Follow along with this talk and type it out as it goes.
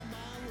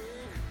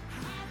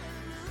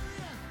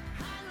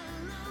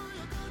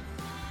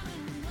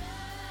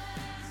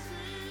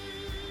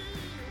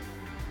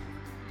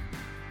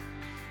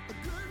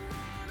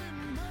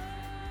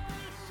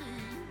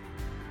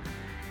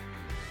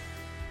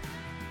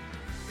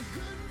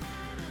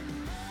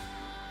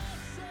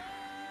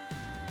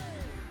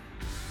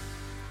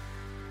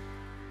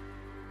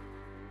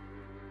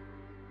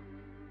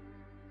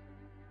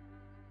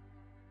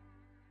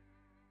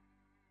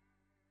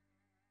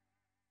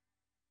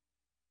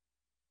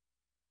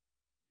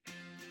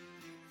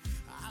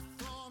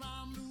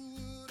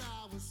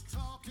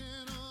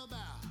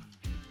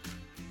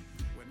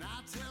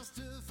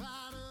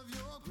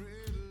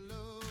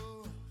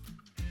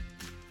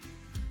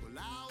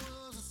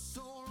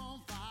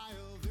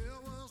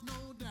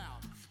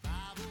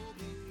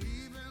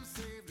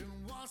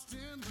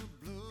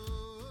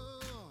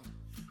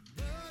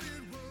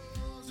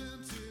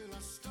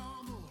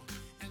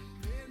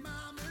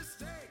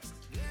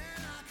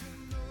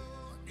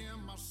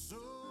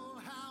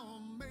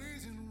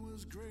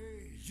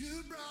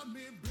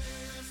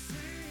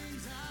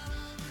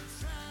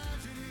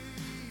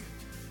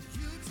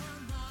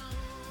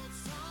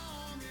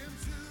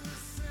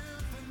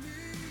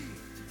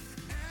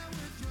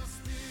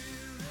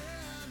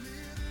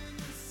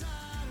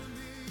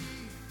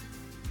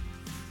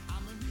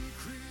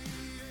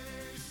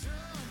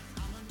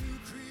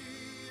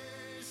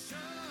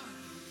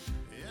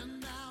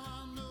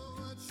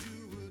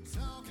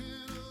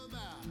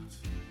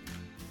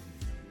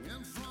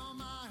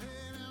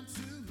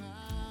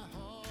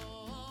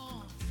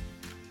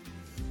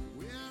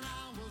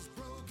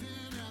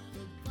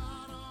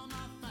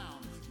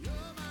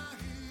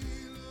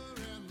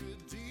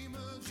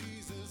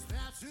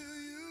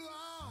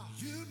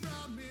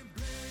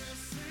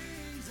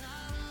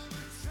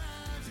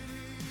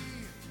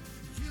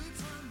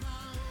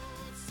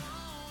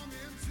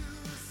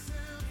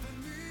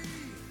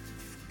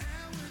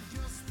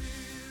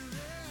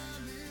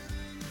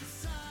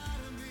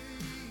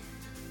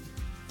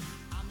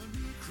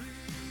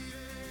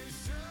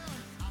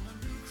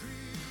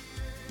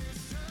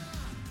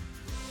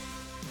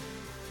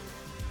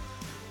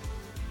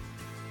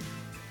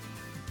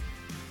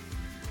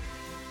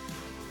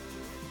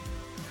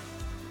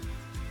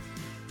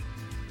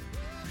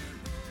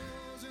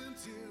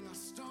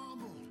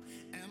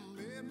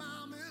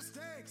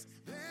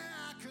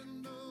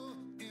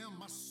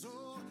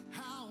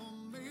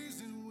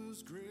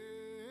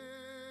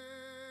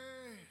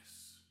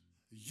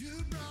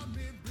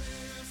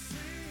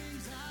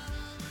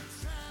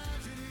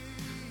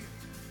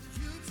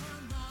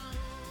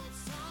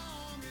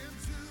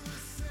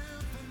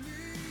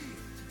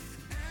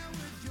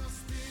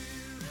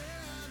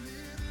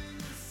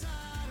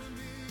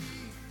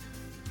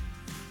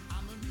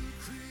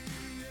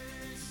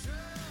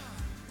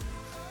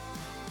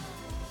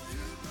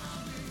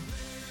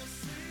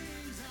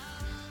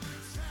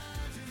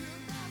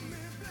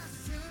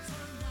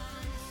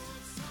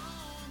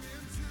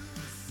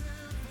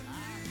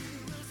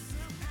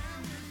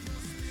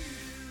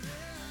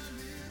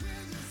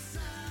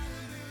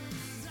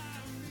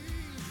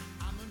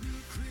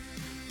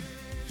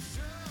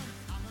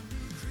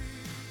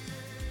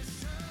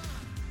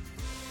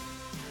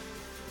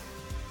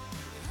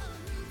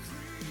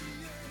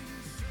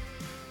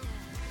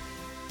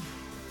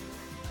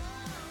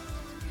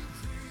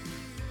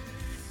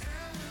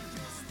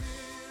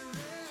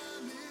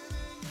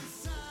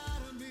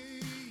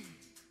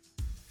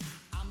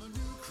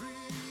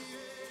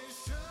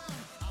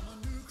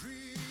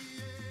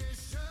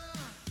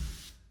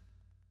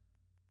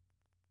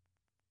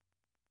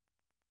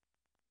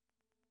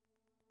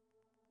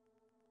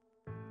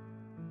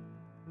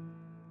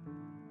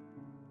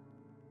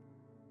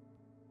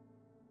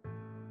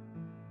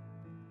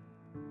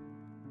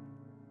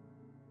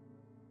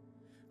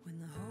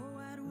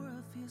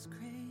Feels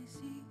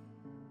crazy,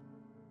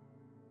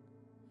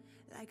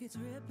 like it's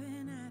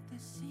ripping at the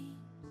seams,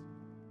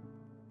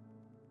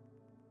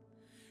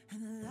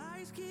 and the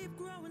lies keep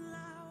growing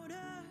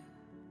louder,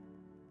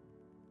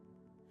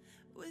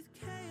 with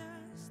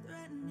chaos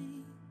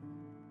threatening.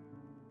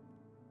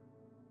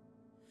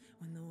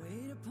 When the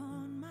weight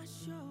upon my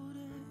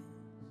shoulders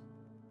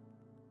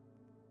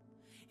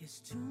is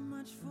too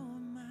much for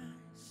my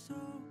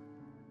soul,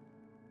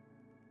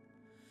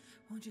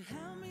 won't you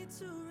help me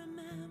to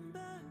remember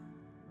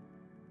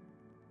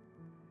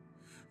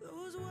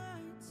those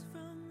words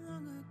from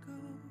long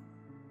ago?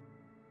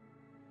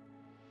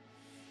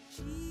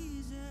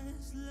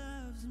 Jesus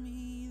loves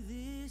me,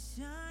 this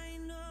I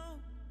know,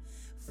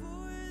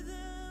 for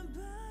the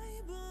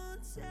Bible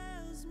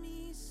tells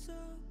me so.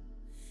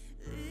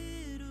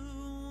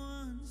 Little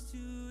ones to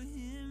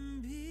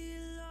him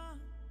belong.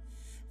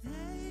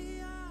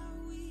 They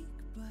are weak,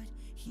 but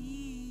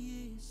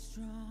he is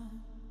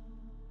strong.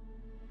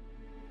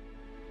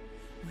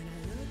 When I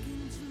look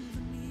into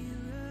the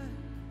mirror,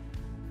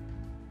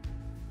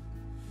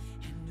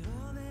 and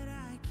all that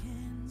I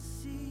can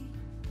see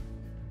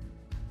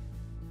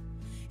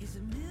is a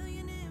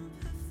million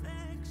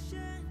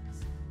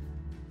imperfections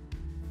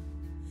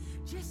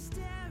just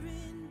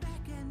staring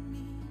back at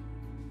me.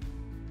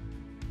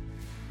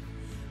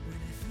 When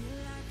I feel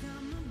like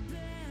I'm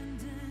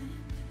abandoned,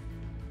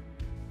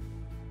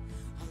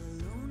 all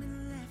alone and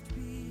left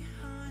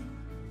behind,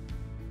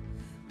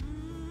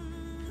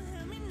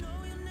 help me know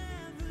you'll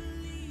never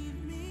leave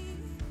me,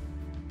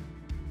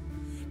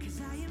 'cause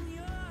I am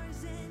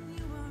yours and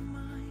you are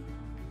mine.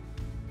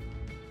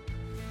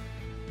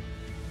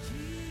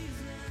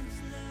 Jesus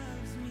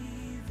loves me,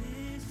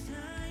 this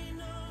I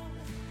know,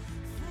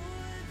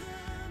 for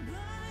the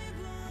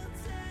Bible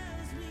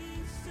tells me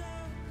so.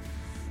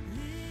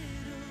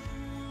 Little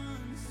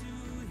ones to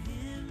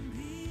him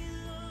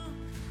belong.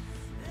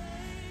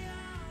 They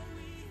are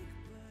weak,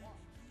 but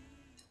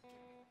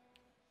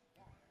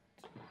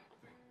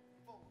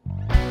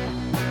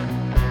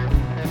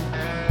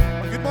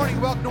Good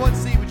morning, welcome to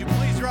 1C. Would you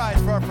please rise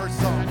for our first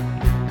song?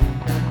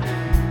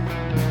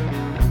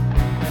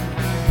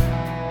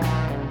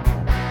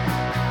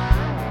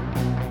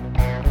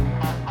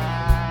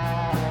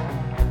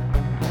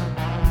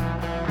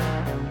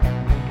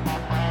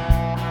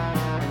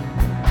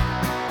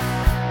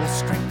 The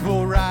strength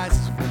will rise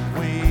as we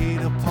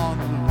wait upon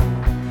the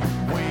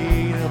Lord.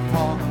 Wait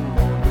upon the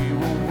Lord. We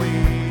will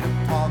wait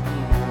upon the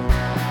Lord.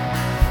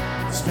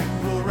 The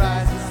strength will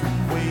rise as we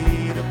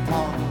wait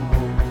upon the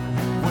Lord.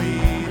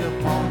 Wait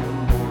upon the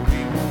Lord. We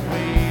will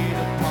wait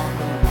upon the Lord.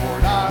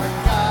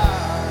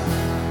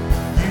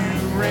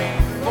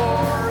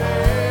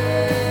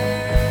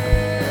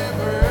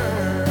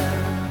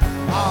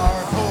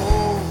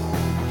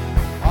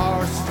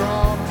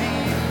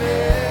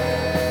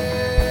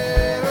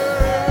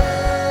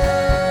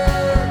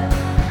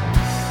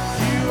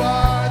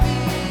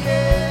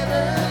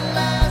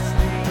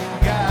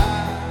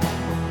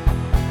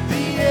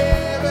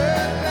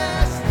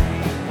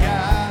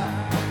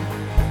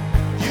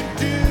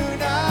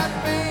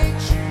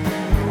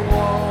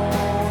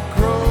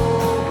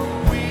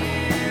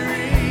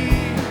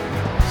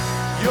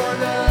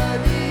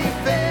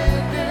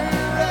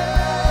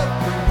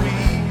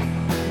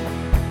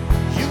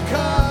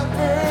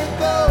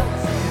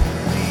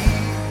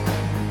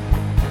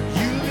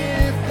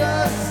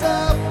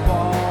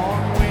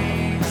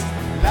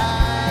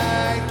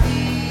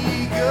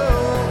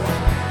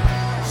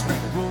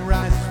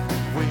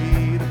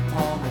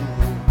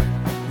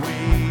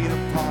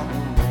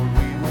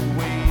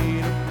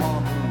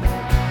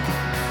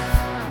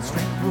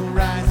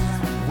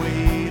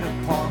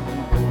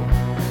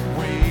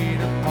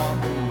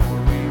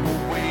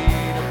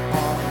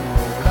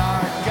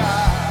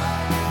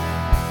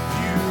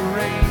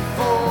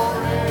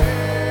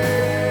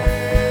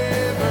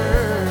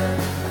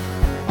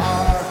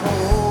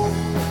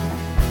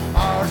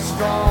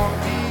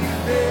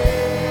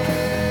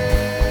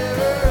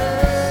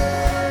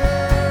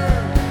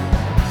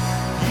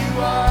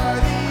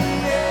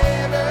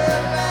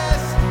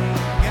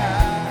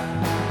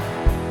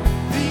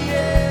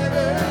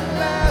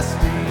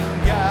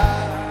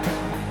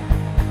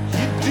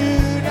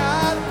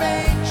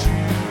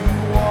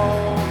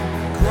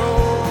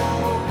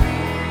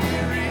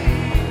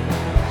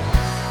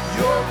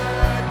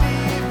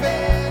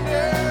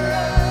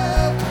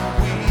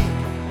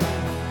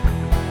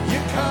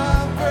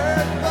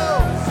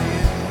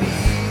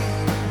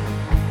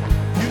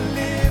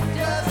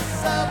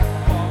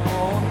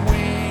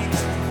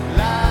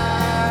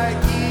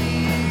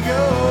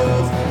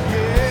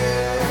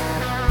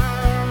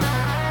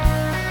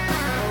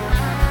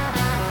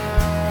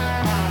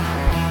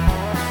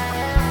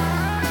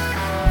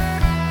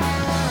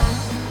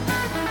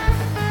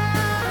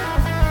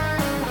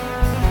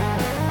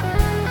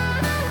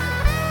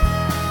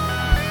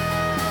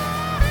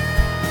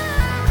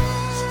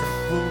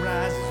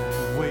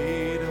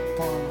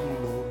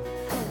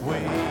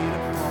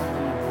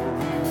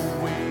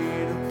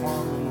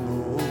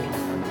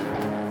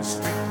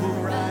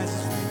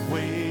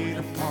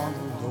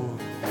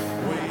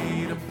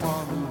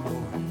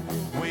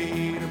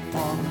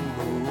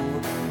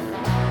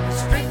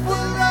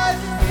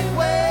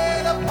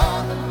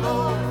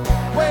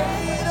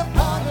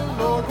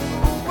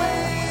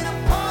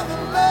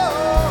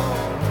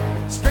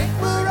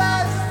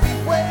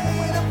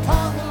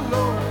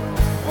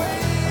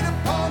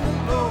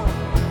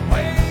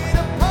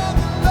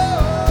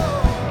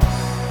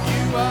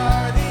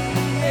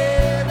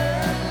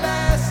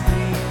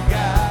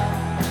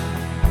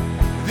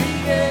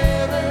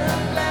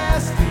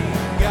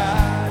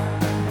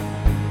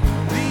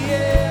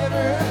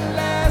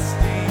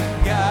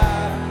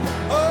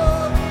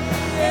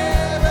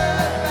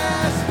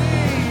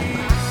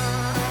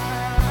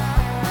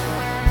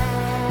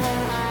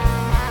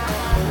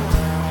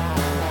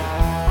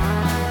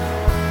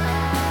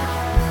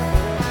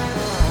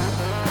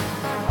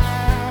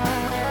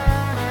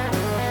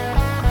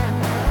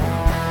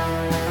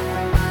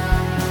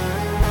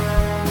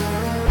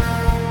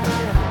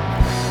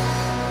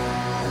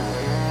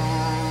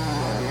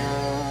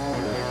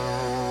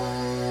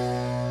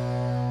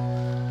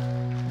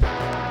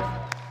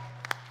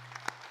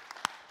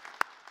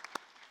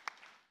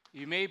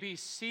 may be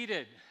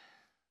seated.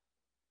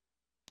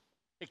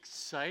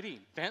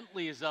 Exciting.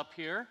 Bentley is up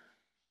here,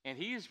 and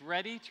he is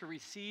ready to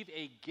receive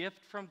a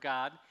gift from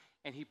God,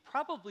 and he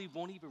probably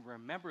won't even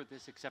remember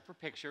this except for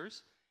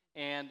pictures,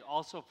 and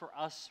also for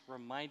us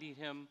reminding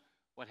him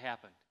what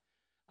happened.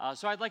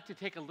 So I'd like to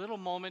take a little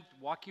moment,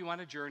 walk you on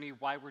a journey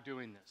why we're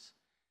doing this.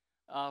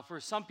 For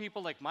some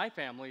people, like my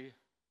family,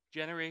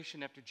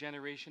 generation after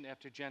generation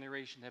after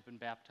generation have been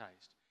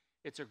baptized.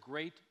 It's a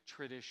great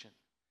tradition.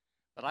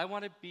 But I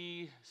want to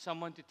be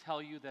someone to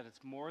tell you that it's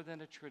more than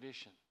a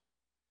tradition.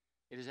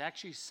 It is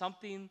actually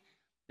something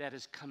that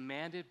is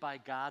commanded by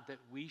God that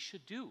we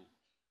should do,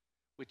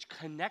 which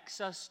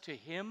connects us to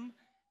Him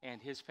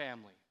and His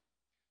family.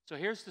 So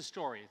here's the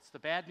story. It's the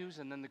bad news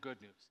and then the good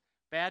news.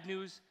 Bad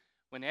news,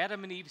 when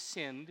Adam and Eve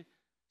sinned,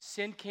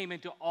 sin came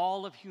into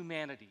all of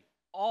humanity.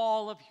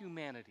 All of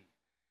humanity.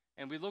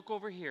 And we look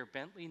over here,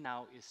 Bentley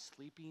now is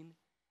sleeping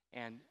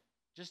and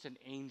just an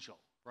angel,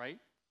 right?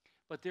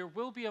 But there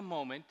will be a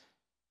moment,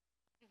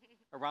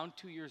 around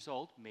 2 years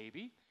old,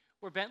 maybe,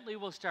 where Bentley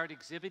will start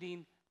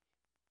exhibiting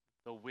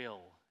the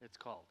will, it's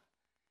called.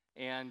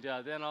 And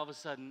then all of a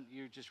sudden,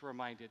 you're just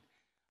reminded.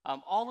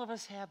 All of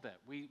us have that.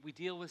 We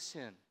deal with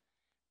sin.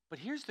 But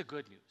here's the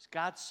good news.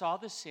 God saw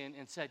the sin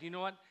and said, you know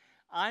what?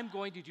 I'm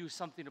going to do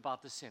something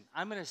about the sin.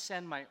 I'm going to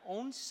send my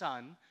own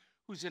son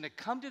who's going to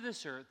come to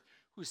this earth,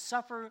 who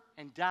suffer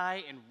and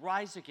die and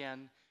rise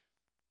again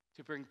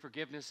to bring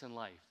forgiveness and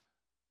life.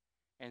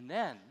 And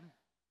then,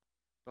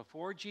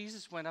 before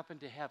Jesus went up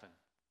into heaven,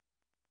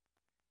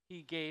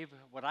 he gave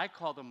what I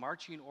call the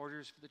marching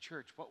orders for the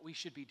church, what we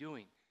should be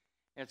doing.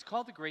 And it's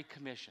called the Great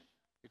Commission.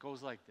 It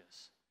goes like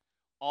this.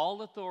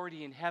 All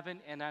authority in heaven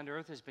and on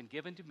earth has been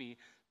given to me.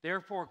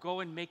 Therefore,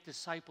 go and make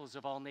disciples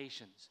of all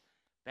nations,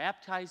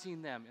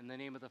 baptizing them in the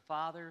name of the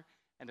Father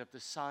and of the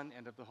Son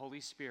and of the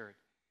Holy Spirit,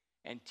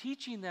 and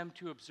teaching them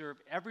to observe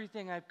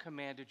everything I've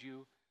commanded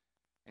you,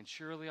 and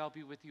surely I'll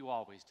be with you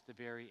always to the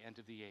very end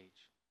of the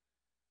age.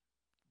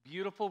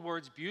 Beautiful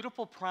words,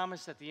 beautiful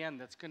promise at the end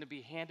that's going to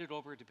be handed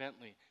over to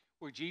Bentley,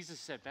 where Jesus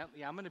said,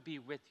 Bentley, I'm going to be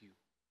with you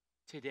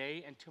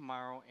today and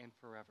tomorrow and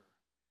forever.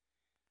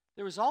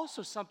 There was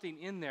also something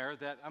in there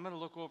that I'm going to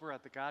look over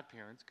at the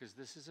godparents, because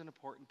this is an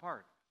important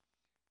part.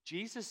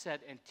 Jesus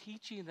said, and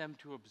teaching them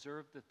to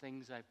observe the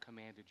things I've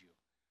commanded you.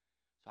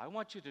 So I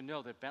want you to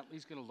know that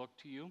Bentley's going to look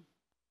to you.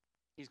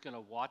 He's going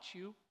to watch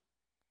you.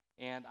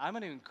 And I'm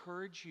going to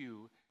encourage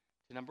you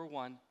to, number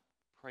one,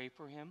 pray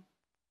for him.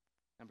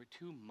 Number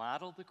two,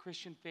 model the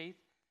Christian faith.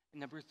 And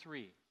number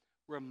three,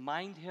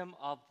 remind him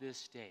of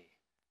this day.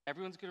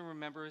 Everyone's going to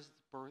remember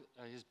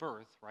his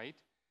birth, right?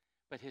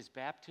 But his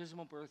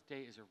baptismal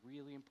birthday is a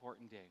really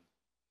important day.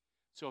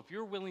 So if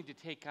you're willing to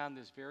take on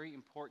this very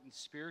important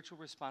spiritual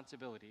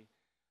responsibility,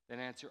 then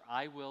answer,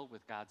 I will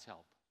with God's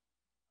help.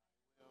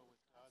 I will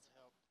with God's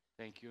help.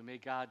 Thank you. And may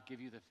God give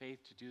you the faith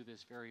to do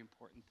this very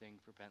important thing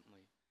for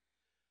Bentley.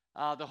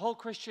 The whole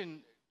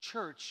Christian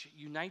church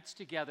unites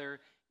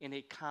together in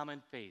a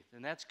common faith.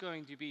 And that's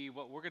going to be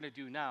what we're going to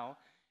do now,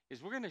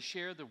 is we're going to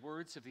share the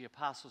words of the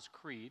Apostles'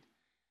 Creed.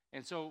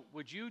 And so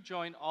would you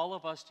join all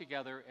of us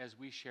together as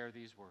we share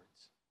these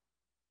words?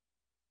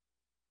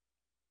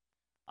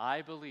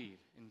 I believe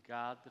in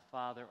God the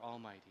Father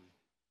Almighty,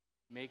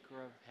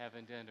 maker of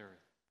heaven and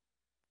earth,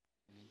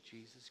 and in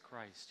Jesus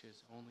Christ,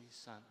 his only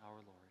Son, our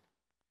Lord,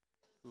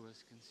 who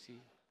was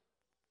conceived,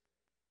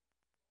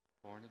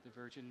 born of the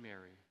Virgin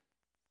Mary,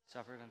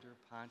 suffered under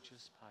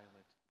Pontius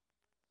Pilate,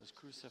 was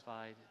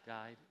crucified,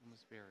 died, and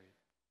was buried.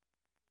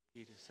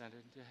 He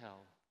descended into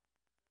hell.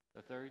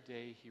 The third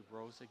day he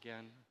rose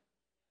again.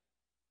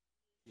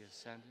 He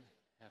ascended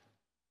to heaven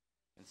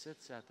and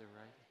sits at the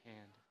right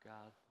hand of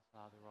God the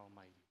Father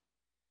Almighty.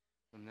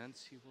 From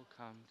thence he will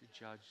come to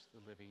judge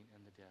the living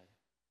and the dead.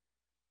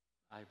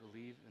 I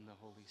believe in the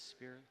Holy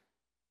Spirit,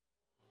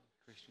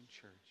 the Christian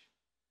church,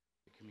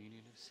 the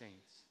communion of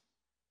saints,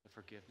 the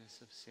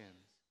forgiveness of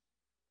sins,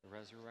 the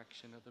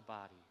resurrection of the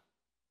body,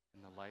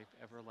 and the life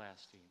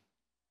everlasting.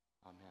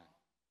 Amen.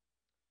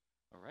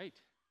 All right.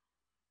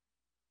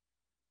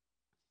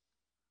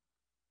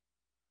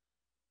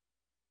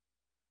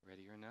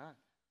 Ready or not?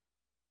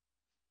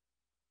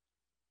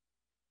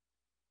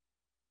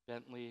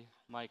 Bentley,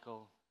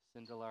 Michael,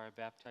 Sindelar, I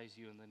baptize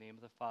you in the name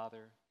of the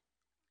Father,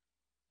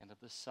 and of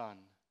the Son,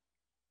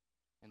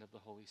 and of the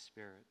Holy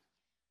Spirit.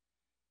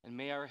 And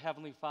may our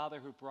Heavenly Father,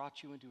 who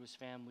brought you into his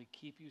family,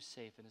 keep you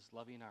safe in his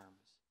loving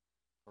arms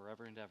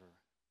forever and ever.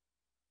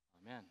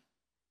 Amen.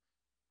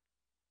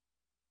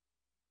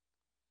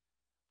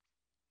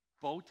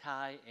 Bow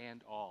tie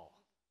and all.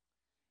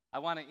 I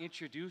want to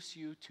introduce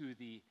you to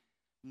the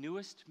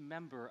newest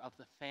member of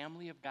the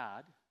family of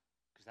God,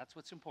 because that's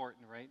what's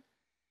important, right?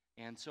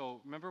 And so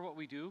remember what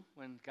we do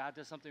when God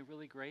does something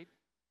really great?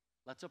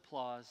 Let's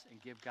applause and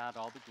give God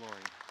all the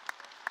glory.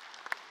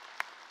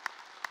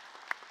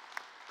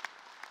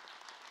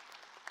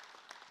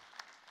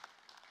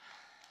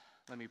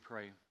 Let me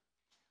pray.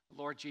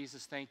 Lord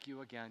Jesus, thank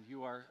you again.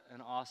 You are an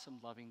awesome,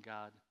 loving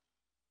God,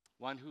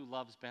 one who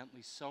loves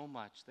Bentley so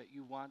much that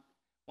you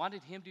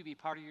wanted him to be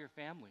part of your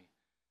family.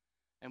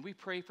 And we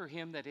pray for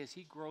him that as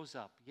he grows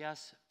up,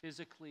 yes,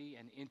 physically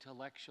and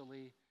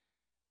intellectually,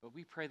 but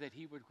we pray that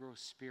he would grow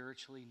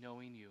spiritually,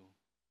 knowing you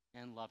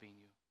and loving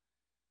you.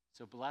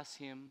 So bless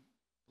him,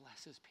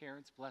 bless his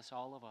parents, bless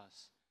all of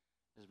us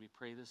as we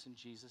pray this in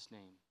Jesus'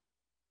 name.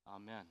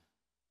 Amen.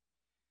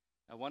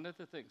 Now, one of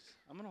the things,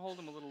 I'm going to hold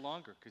him a little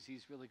longer because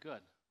he's really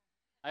good.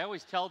 I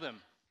always tell them,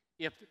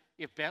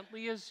 if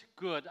Bentley is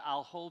good,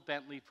 I'll hold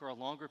Bentley for a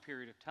longer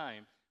period of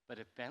time, but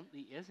if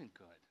Bentley isn't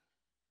good,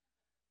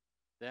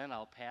 then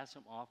I'll pass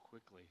him off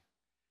quickly.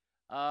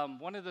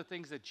 One of the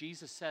things that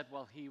Jesus said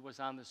while he was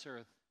on this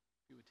earth,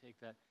 if you would take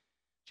that,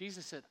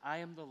 Jesus said, I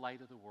am the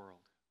light of the world.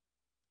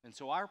 And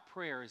so our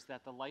prayer is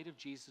that the light of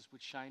Jesus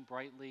would shine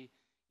brightly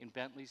in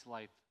Bentley's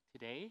life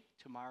today,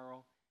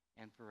 tomorrow,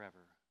 and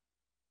forever.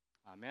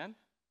 Amen?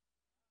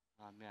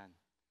 Amen.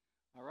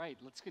 All right,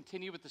 let's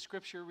continue with the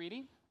scripture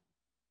reading,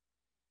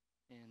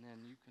 and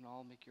then you can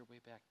all make your way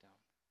back down.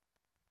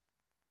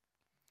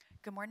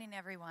 Good morning,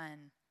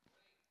 everyone.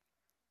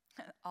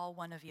 All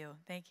one of you.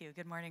 Thank you.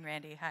 Good morning,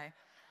 Randy. Hi.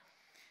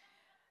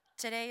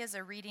 Today is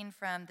a reading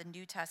from the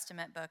New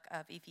Testament book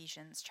of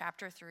Ephesians,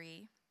 chapter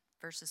 3,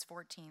 verses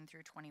 14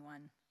 through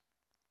 21.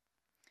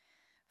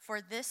 For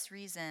this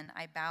reason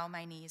I bow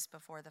my knees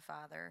before the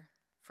Father,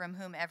 from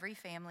whom every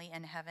family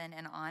in heaven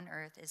and on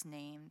earth is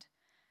named,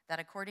 that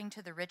according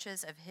to the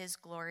riches of his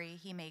glory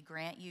he may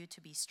grant you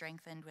to be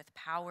strengthened with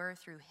power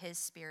through his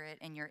Spirit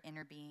in your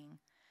inner being,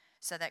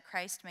 so that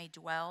Christ may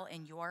dwell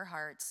in your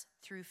hearts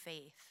through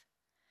faith,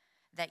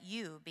 that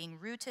you, being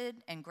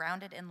rooted and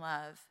grounded in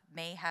love,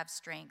 may have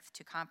strength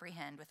to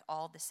comprehend with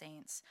all the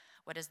saints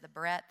what is the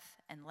breadth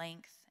and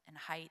length and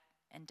height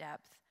and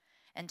depth,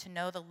 and to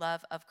know the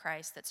love of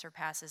Christ that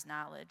surpasses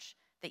knowledge,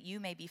 that you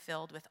may be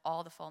filled with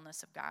all the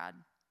fullness of God.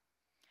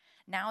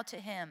 Now to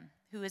him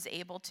who is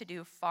able to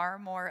do far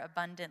more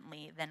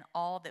abundantly than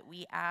all that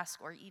we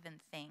ask or even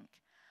think,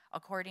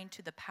 according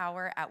to the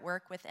power at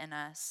work within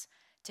us,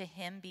 to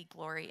him be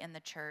glory in the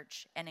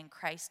church and in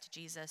Christ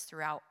Jesus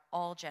throughout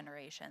all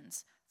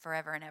generations,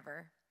 forever and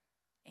ever.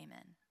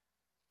 Amen.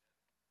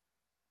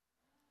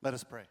 Let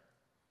us pray.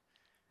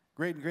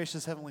 Great and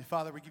gracious Heavenly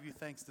Father, we give you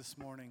thanks this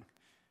morning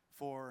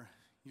for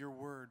your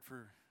word,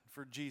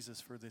 for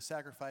Jesus, for the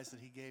sacrifice that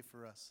he gave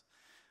for us.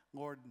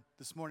 Lord,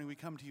 this morning we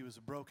come to you as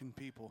a broken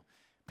people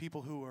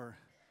who are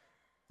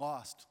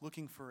lost,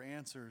 looking for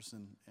answers,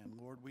 and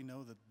Lord, we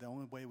know that the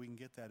only way we can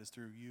get that is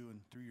through you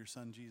and through your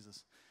Son,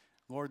 Jesus.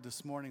 Lord,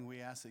 this morning we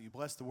ask that you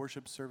bless the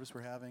worship service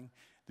we're having,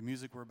 the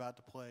music we're about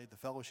to play, the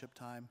fellowship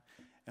time,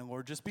 and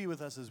Lord, just be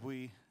with us as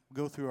we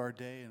go through our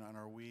day and on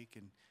our week,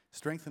 and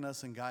strengthen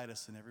us and guide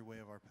us in every way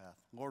of our path.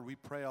 Lord, we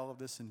pray all of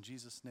this in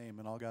Jesus' name,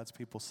 and all God's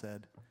people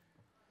said,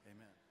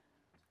 amen.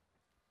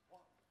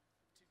 1,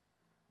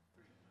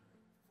 2, 3,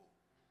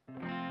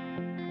 4.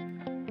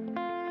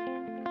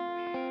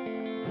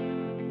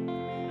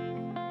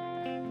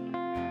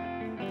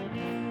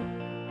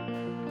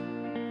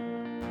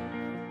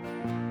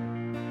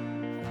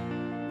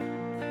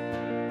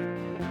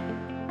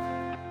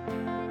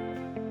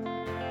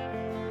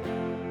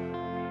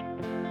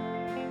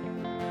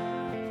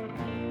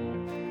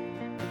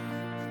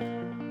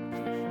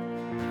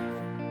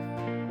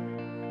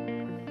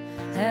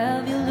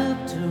 Have you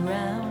looked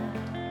around?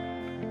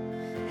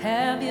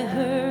 Have you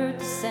heard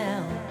the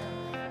sound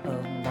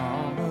of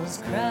mamas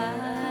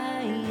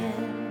crying?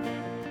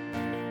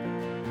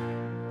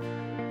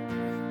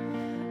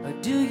 Or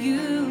do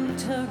you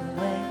turn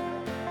away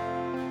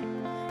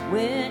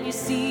when you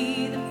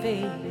see the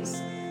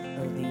face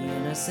of the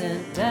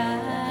innocent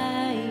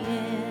dying?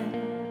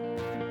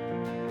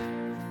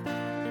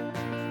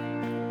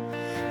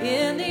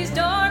 In these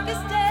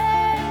darkest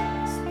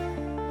days,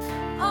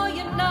 are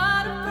you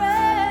not afraid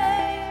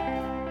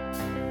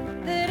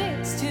that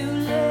it's too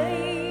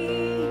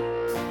late?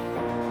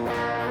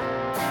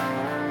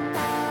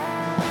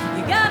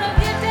 You gotta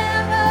get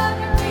down on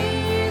your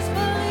knees,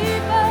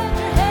 believe on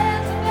your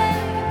hands and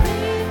make it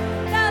bleed.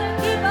 Gotta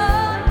keep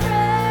on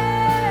praying.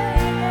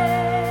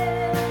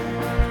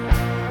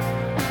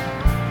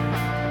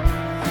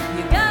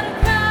 You gotta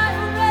cry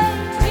or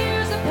raise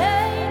tears of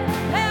pain,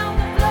 pound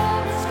the floor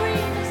and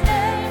scream his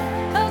name,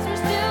 'cause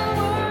we're still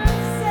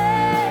worth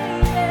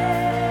saving.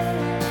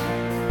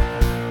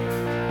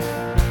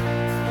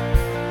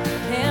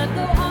 Can't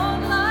go on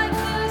like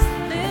this,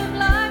 live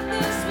like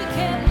this, we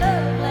can't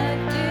love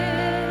like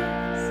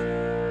this.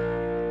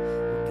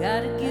 We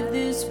gotta give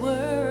this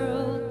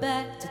world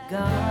back to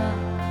God.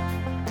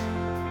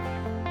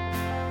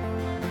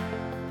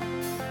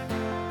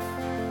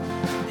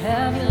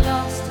 Have you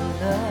lost a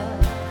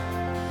love?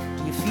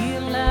 Do you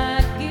feel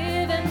like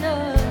giving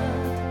up?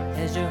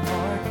 Has your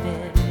heart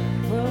been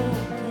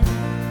broken?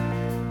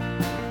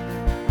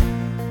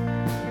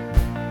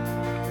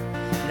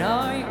 And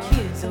are your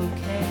kids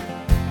okay?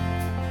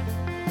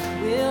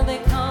 Will they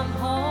come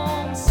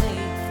home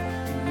safe?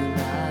 Do you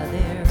lie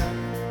there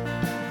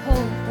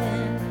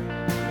hoping?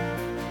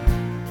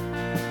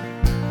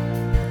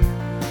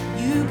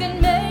 You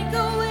can make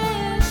a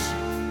wish,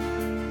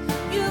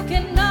 you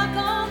can knock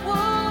on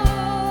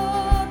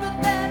wood, but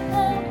that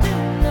won't do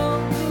no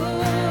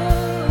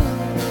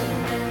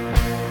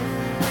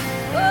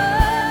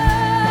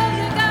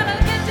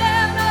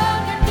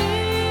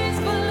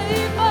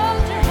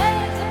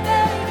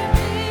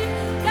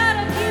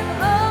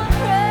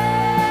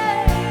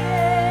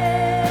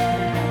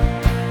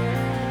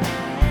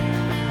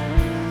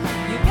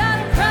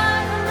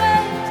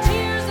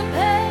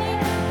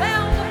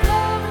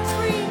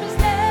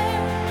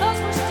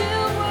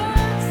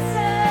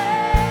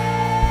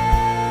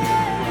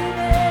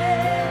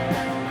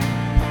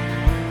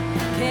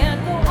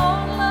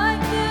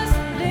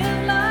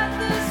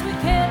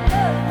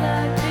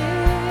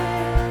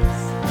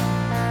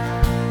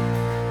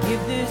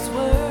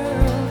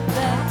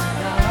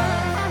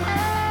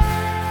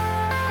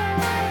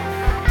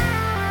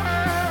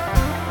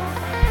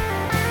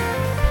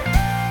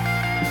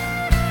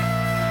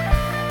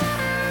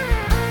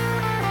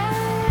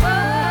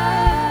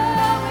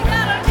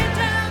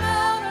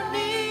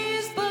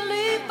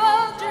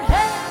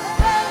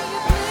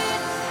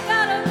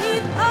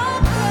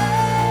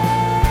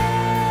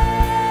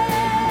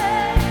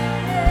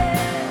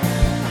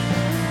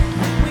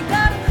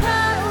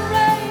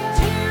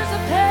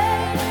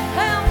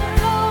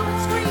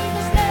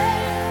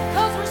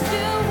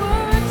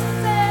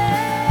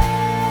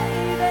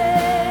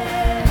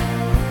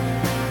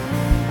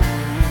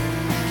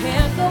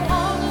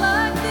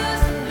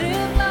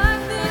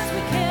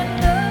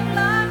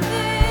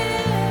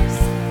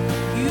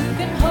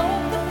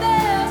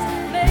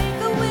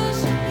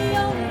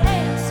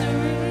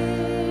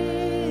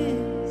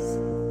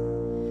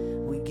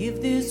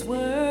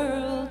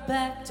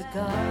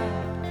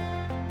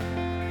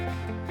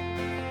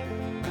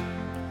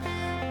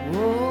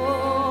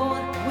Oh,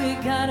 we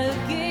gotta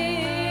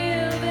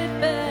give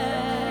it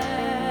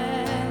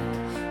back.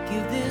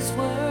 Give this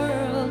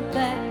world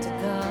back to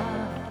God.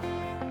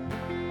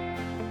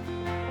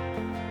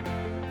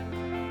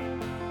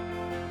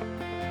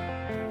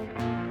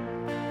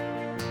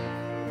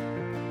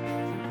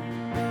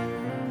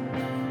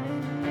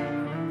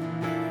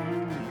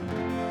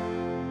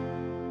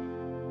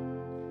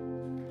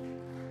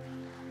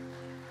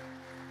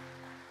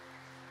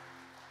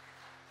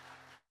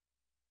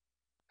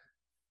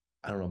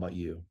 I don't know about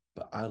you,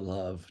 but I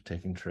love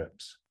taking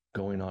trips,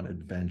 going on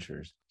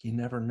adventures. You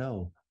never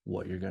know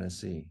what you're going to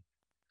see.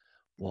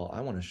 Well,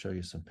 I want to show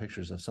you some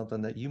pictures of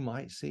something that you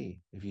might see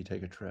if you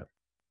take a trip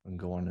and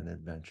go on an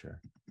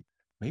adventure.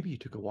 Maybe you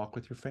took a walk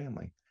with your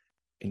family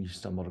and you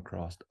stumbled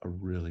across a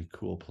really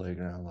cool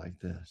playground like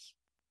this.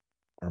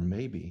 Or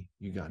maybe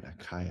you got in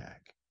a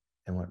kayak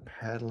and went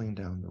paddling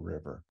down the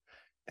river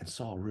and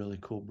saw a really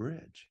cool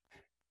bridge.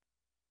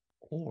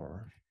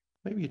 Or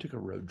maybe you took a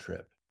road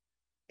trip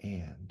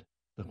and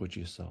look what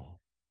you saw,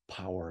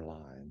 power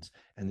lines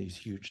and these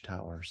huge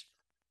towers.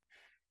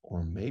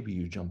 Or maybe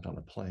you jumped on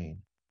a plane,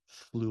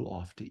 flew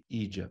off to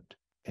Egypt,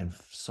 and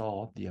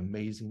saw the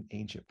amazing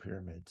ancient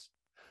pyramids.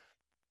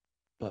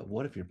 But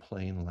what if your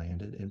plane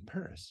landed in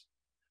Paris?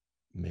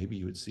 Maybe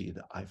you would see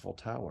the Eiffel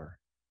Tower.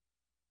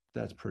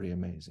 That's pretty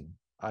amazing.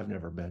 I've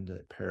never been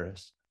to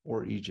Paris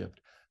or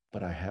Egypt,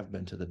 but I have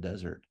been to the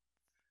desert.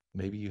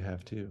 Maybe you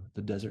have too.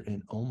 The desert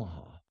in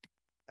Omaha,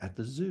 at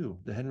the zoo,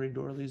 the Henry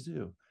Dorley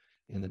Zoo,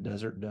 in the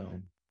Desert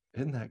Dome.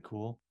 Isn't that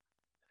cool?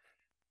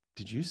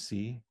 Did you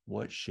see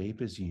what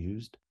shape is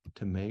used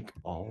to make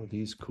all of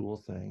these cool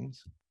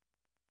things?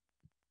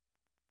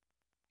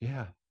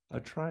 Yeah, a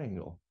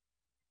triangle.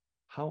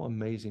 How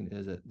amazing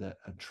is it that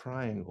a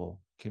triangle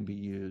can be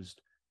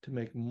used to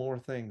make more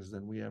things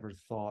than we ever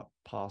thought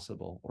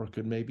possible or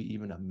could maybe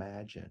even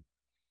imagine?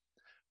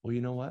 Well,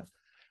 you know what?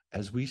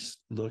 As we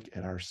look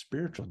at our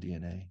spiritual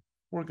DNA,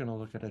 we're going to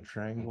look at a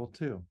triangle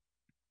too.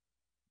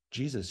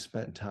 Jesus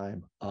spent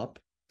time up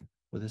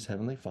with his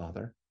heavenly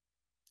Father.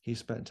 He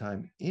spent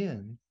time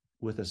in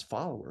with his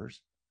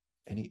followers,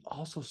 and he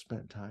also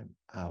spent time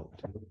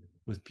out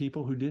with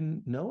people who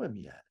didn't know him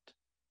yet.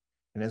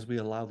 And as we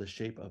allow the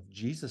shape of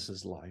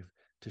Jesus's life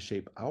to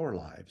shape our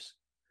lives,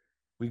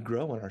 we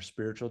grow in our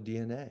spiritual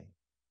DNA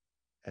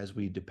as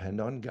we depend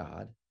on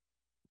God,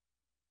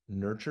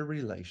 nurture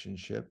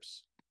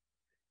relationships,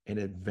 and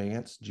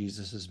advance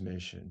Jesus's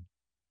mission.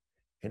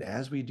 And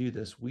as we do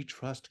this, we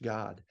trust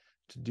God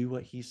to do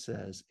what he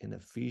says in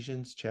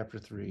Ephesians chapter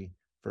 3,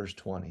 verse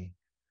 20.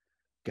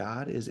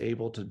 God is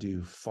able to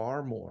do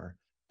far more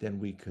than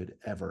we could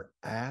ever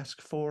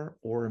ask for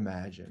or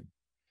imagine.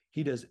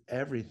 He does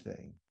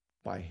everything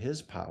by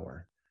his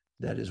power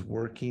that is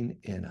working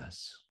in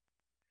us.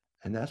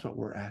 And that's what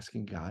we're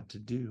asking God to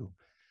do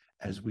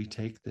as we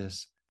take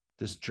this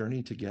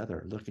journey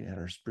together, looking at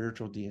our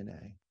spiritual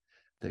DNA,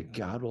 that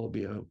God will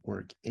be at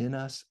work in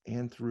us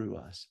and through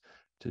us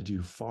to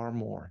do far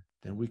more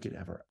than we could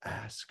ever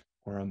ask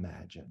or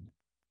imagine.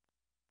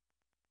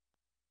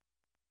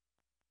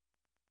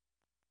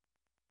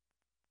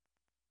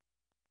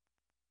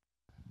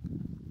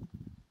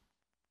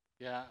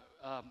 Yeah,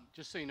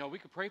 just so you know, we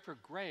could pray for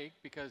Greg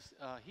because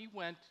he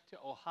went to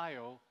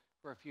Ohio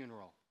for a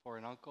funeral for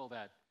an uncle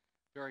that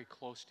very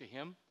close to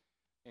him.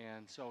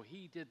 And so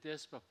he did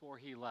this before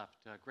he left.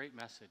 A great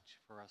message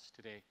for us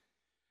today.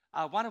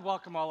 I want to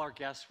welcome all our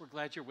guests. We're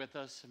glad you're with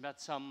us. I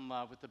met some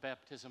with the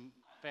baptism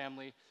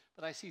family,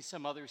 but I see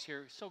some others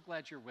here. So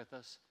glad you're with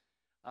us.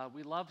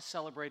 We love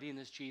celebrating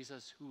this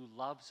Jesus who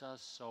loves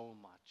us so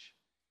much.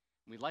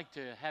 We'd like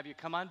to have you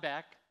come on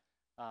back.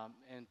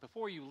 And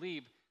before you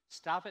leave,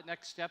 stop at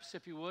Next Steps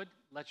if you would.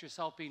 Let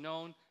yourself be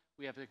known.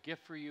 We have a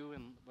gift for you,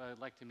 and I'd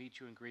like to meet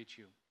you and greet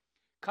you.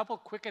 Couple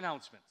quick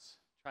announcements.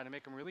 Try to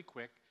make them really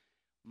quick.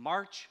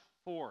 March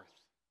 4th,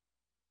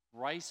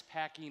 rice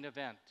packing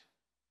event.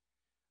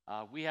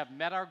 We have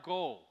met our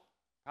goal,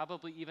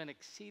 probably even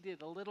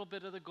exceeded a little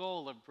bit of the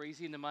goal of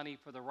raising the money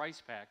for the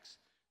rice packs.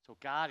 So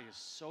God is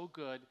so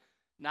good.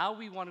 Now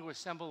we want to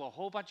assemble a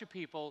whole bunch of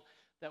people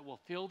that will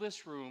fill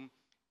this room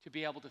to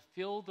be able to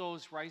fill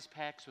those rice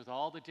packs with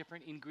all the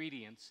different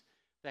ingredients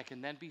that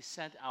can then be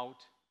sent out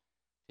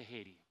to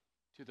Haiti,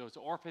 to those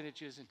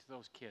orphanages and to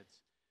those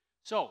kids.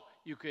 So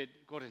you could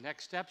go to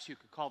Next Steps, you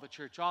could call the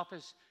church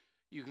office,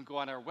 you can go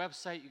on our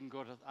website, you can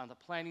go on the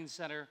planning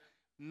center,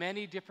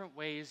 many different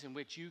ways in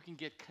which you can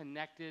get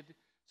connected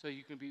so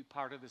you can be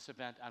part of this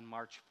event on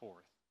March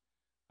 4th.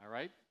 All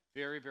right?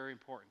 Very, very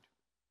important.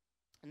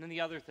 And then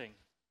the other thing,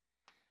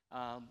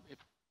 if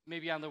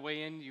maybe on the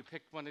way in you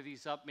picked one of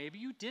these up, maybe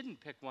you didn't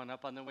pick one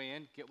up on the way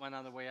in, get one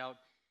on the way out.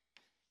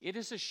 It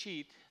is a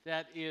sheet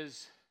that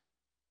it's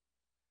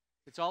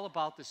all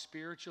about the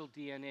spiritual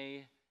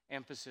DNA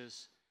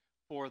emphasis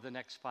for the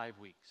next 5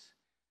 weeks.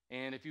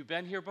 And if you've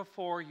been here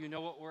before, you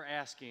know what we're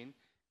asking.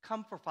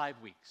 Come for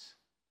 5 weeks.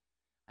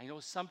 I know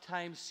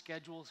sometimes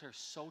schedules are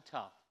so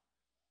tough,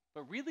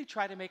 but really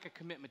try to make a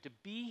commitment to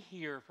be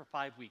here for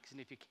 5 weeks. And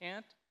if you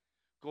can't,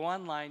 go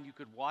online. You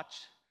could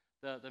watch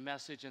the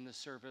message and the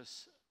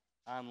service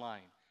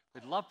online.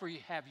 We'd love for you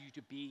have you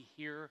to be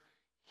here,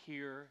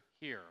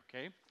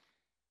 okay?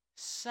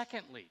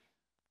 Secondly,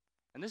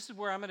 and this is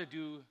where I'm going to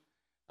do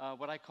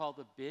what I call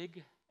the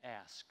big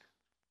ask.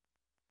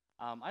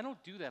 I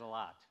don't do that a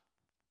lot.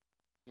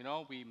 You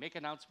know, we make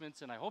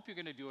announcements, and I hope you're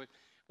going to do it.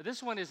 But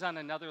this one is on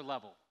another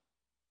level,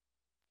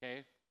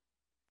 okay?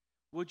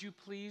 Would you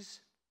please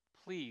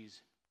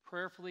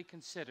prayerfully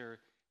consider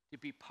to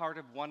be part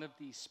of one of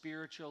these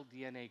spiritual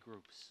DNA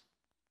groups?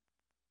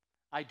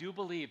 I do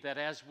believe that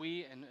as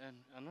we, and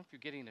I don't know if you're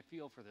getting a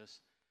feel for this,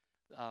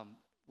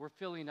 we're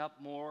filling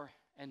up more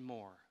and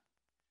more.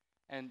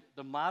 And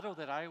the motto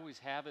that I always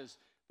have is,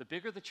 the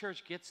bigger the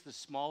church gets, the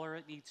smaller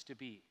it needs to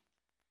be.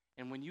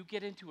 And when you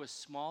get into a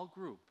small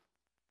group,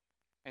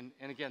 and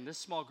again, this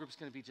small group is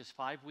going to be just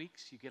 5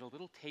 weeks. You get a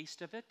little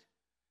taste of it.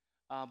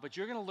 But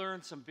you're going to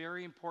learn some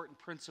very important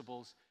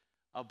principles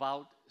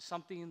about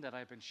something that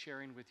I've been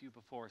sharing with you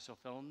before. So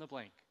fill in the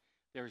blank.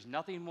 There's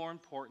nothing more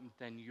important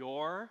than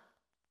your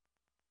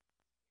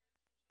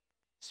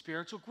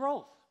spiritual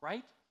growth,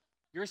 right?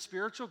 Your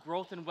spiritual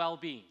growth and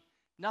well-being.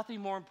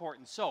 Nothing more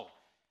important. So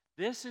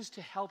this is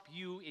to help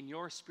you in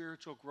your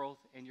spiritual growth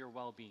and your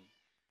well-being.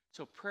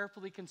 So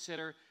prayerfully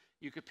consider.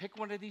 You could pick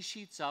one of these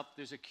sheets up.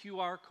 There's a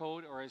QR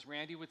code, or as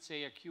Randy would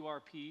say, a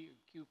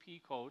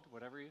QP code,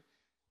 whatever you,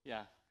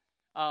 yeah.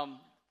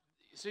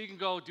 So you can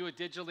go do it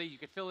digitally. You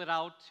could fill it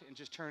out and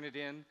just turn it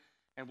in,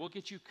 and we'll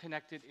get you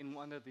connected in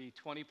one of the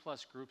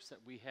 20-plus groups that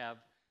we have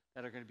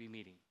that are going to be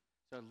meeting.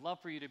 So I'd love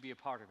for you to be a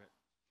part of it.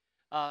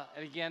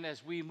 And again,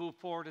 as we move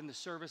forward in the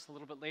service a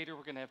little bit later,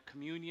 we're going to have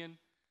communion.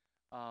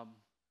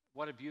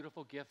 What a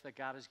beautiful gift that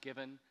God has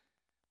given.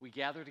 We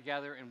gather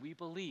together, and we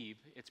believe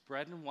it's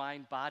bread and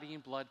wine, body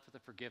and blood for the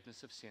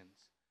forgiveness of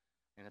sins.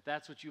 And if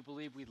that's what you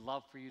believe, we'd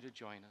love for you to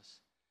join us.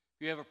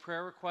 If you have a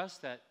prayer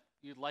request that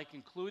you'd like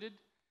included,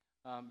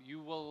 you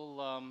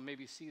will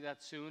maybe see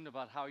that soon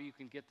about how you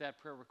can get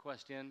that prayer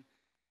request in,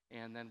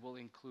 and then we'll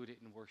include it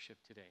in worship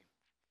today.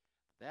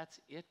 That's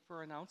it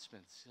for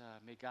announcements.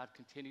 May God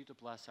continue to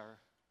bless our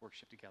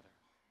worship together.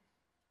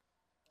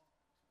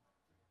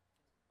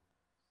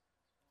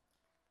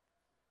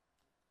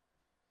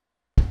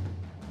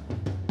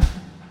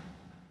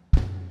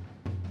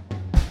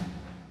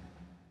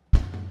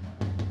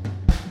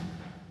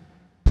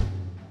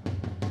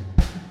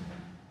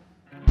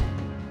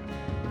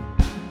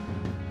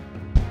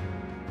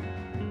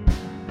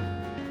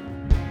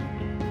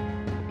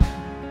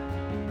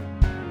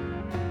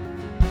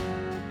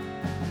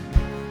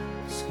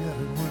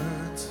 Scattered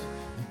words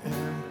and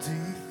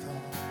empty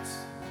thoughts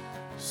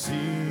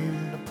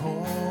seem to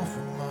pour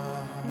from my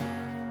heart.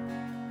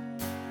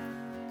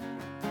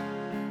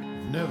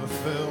 Never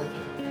felt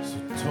so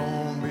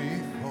torn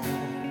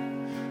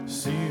before.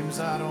 Seems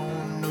I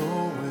don't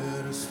know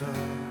where to start.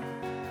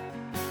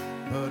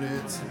 But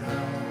it's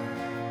now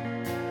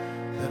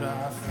that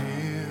I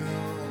feel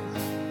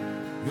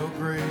your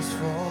grace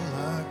fall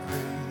like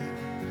rain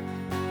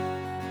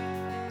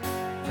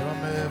from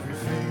every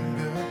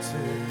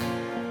fingertip,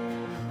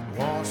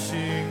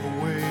 washing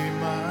away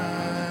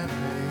my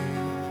pain.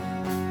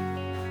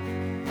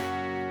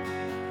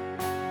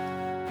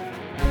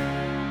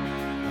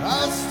 I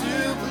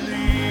still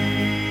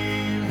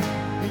believe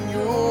in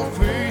your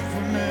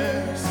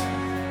faithfulness.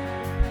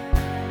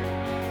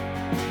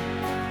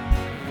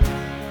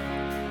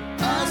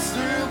 I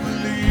still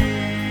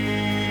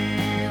believe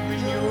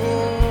in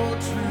your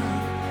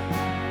truth.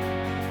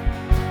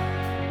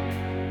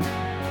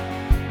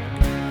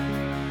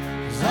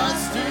 'Cause I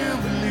still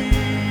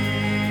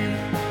believe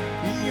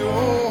in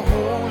your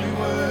holy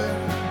word.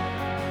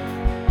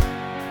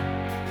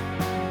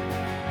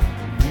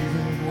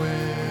 Even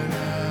when I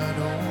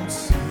don't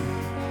see,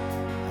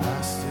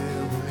 I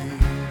still believe.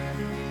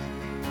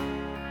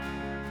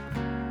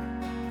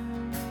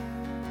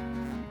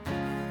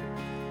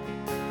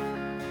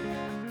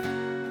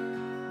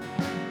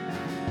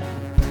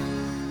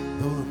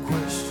 Though the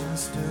questions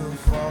still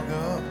fog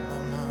up my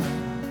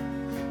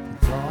mind,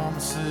 the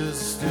promises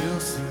still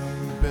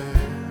seem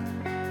bare.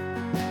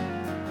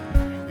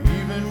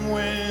 Even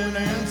when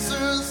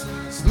answers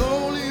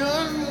slowly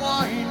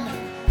unwind,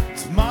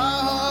 to my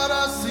heart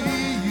I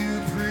see you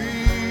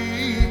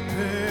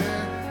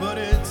prepare. But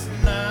it's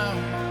now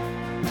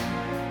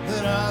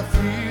that I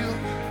feel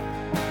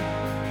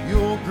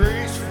your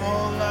grace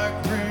fall like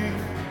rain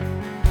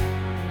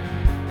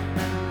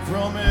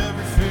from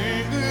every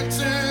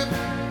fingertip,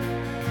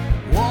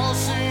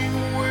 washing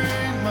away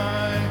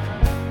my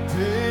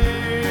pain.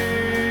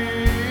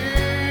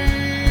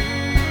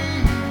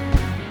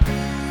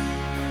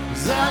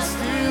 'Cause I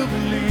still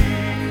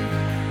believe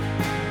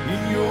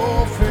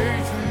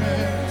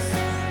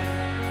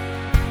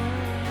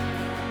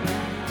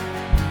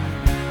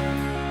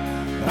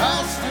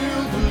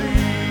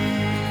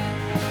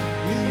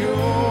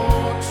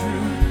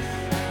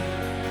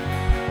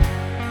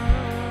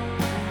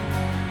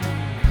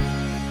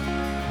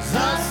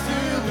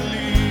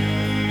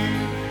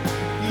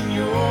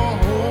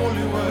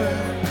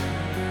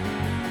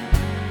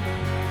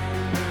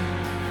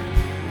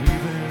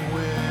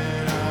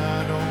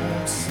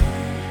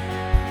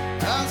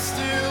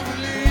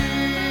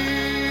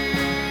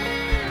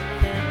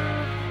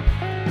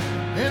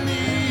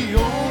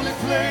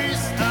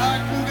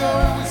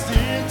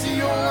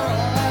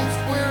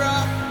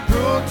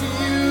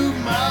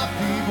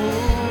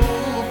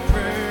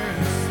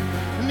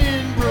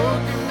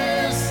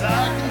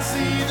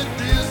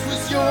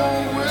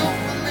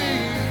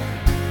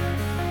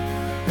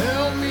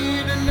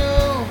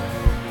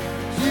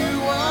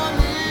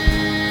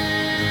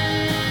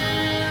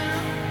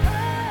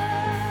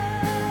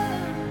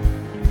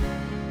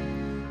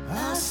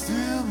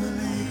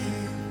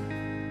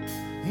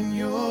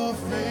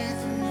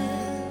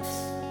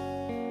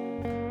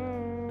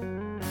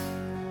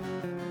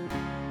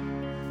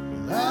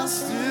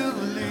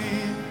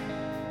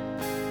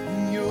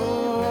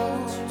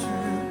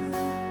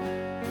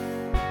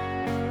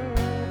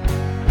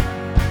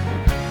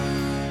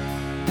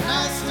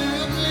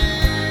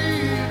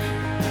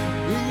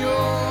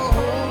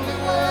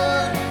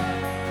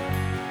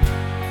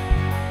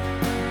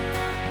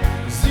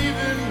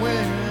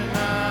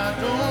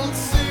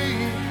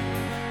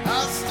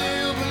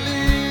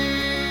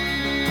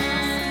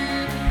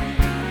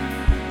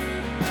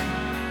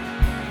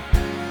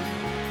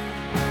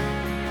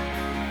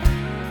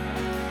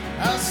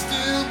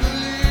still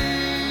believe,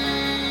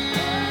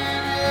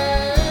 yeah.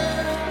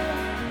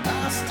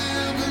 I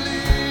still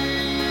believe,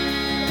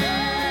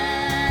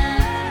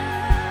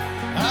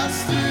 I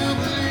still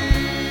believe.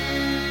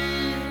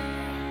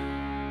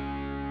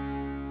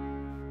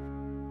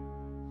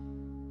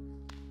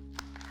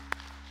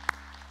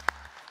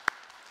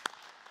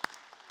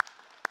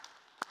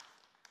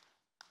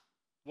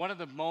 One of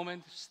the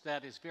moments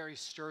that is very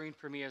stirring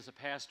for me as a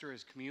pastor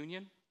is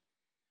communion.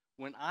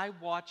 When I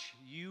watch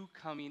you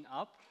coming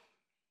up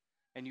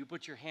and you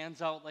put your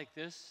hands out like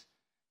this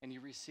and you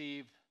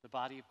receive the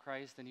body of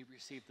Christ and you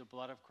receive the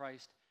blood of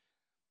Christ,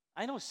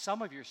 I know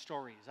some of your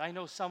stories. I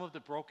know some of the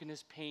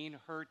brokenness, pain,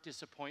 hurt,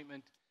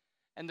 disappointment.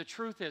 And the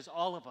truth is,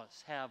 all of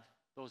us have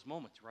those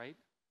moments, right?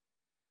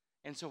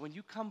 And so when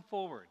you come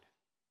forward,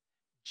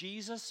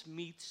 Jesus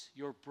meets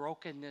your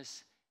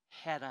brokenness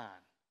head on.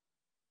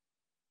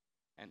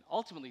 And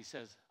ultimately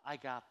says, I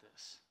got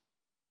this.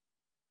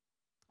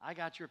 I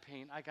got your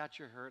pain. I got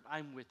your hurt.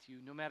 I'm with you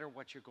no matter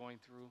what you're going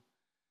through.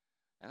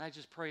 And I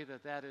just pray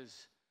that that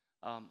is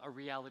a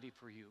reality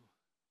for you.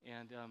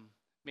 And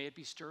may it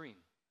be stirring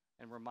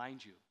and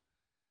remind you.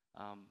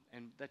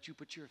 And that you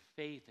put your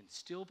faith and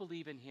still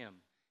believe in him,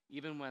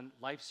 even when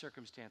life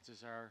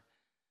circumstances are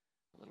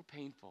a little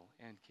painful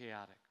and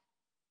chaotic.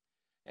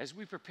 As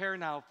we prepare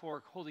now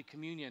for Holy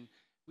Communion,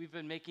 we've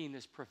been making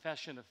this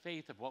profession of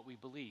faith of what we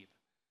believe.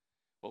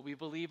 What we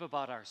believe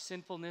about our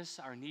sinfulness,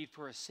 our need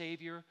for a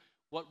Savior,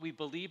 what we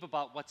believe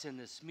about what's in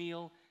this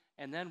meal,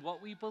 and then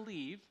what we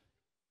believe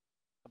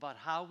about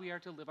how we are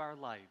to live our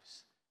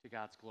lives to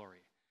God's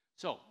glory.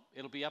 So,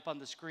 it'll be up on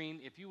the screen.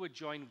 If you would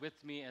join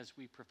with me as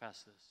we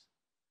profess this.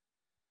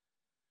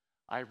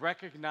 I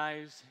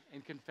recognize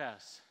and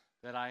confess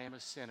that I am a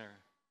sinner.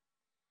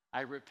 I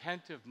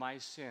repent of my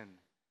sin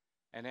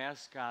and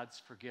ask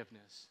God's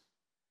forgiveness.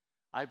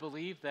 I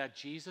believe that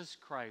Jesus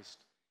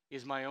Christ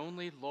is my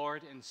only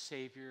Lord and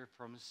Savior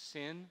from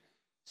sin,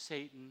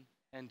 Satan,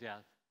 and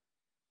death.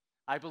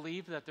 I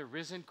believe that the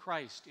risen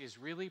Christ is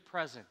really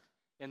present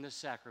in the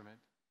sacrament,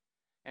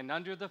 and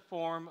under the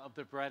form of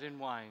the bread and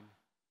wine,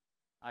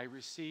 I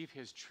receive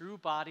his true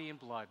body and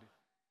blood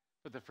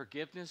for the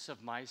forgiveness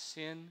of my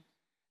sin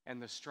and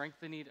the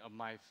strengthening of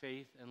my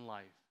faith and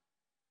life.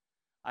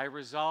 I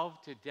resolve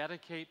to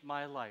dedicate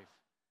my life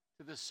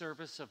to the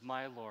service of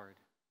my Lord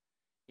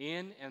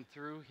in and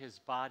through his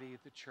body,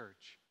 the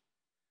church,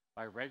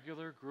 by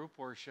regular group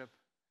worship,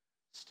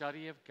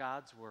 study of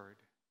God's word,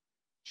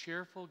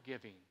 cheerful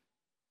giving,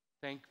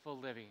 thankful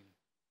living,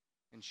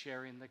 and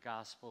sharing the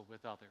gospel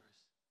with others.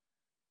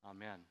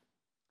 Amen.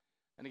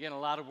 And again, a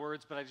lot of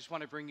words, but I just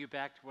want to bring you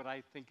back to what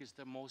I think is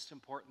the most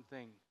important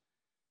thing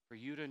for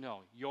you to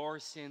know. Your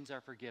sins are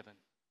forgiven.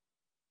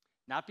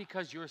 Not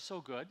because you're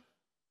so good,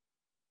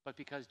 but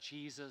because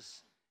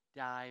Jesus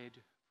died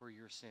for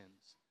your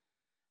sins.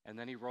 And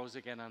then he rose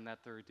again on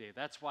that third day.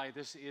 That's why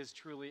this is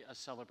truly a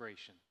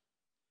celebration.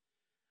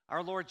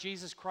 Our Lord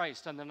Jesus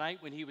Christ, on the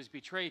night when he was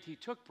betrayed, he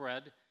took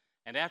bread,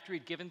 and after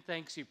he'd given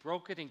thanks, he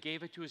broke it and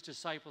gave it to his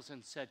disciples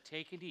and said,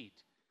 "Take and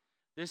eat.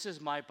 This is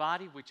my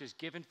body, which is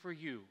given for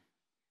you.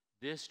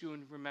 This do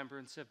in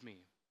remembrance of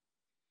me."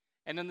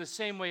 And in the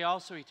same way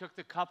also he took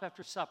the cup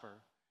after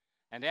supper,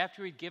 and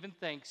after he'd given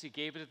thanks, he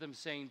gave it to them,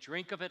 saying,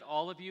 "Drink of it,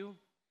 all of you.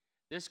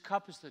 This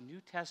cup is the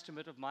New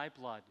Testament of my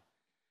blood,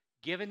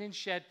 given and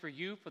shed for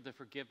you for the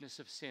forgiveness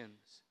of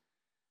sins.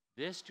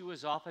 This do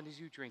as often as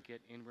you drink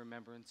it in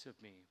remembrance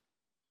of me."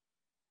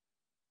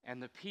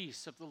 And the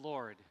peace of the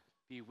Lord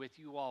be with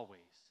you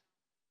always.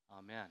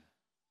 Amen.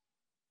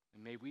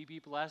 And may we be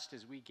blessed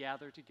as we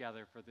gather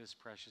together for this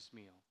precious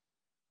meal.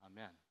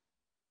 Amen.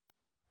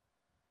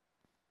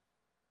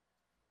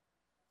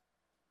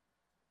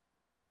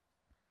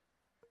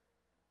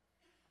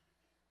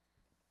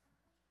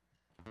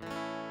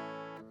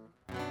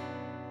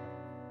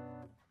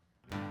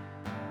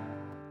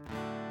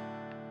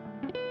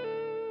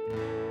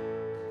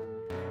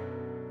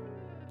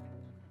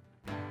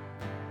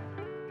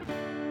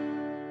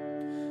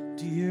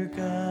 Dear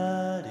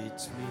God,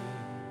 it's me,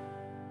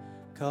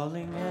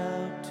 calling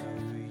out to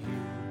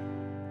you.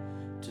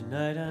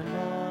 Tonight I'm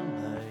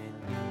on my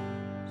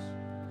knees,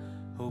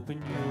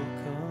 hoping you'll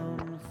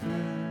come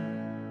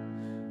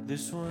through.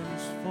 This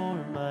one's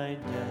for my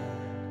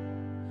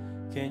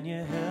dad. Can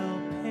you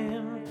help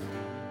him,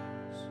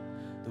 please?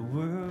 The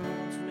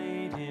world's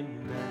made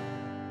him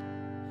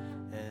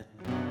mad at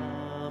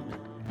Mom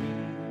and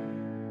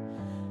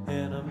me,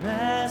 and I'm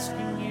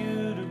asking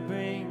you to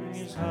bring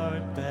his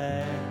heart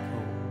back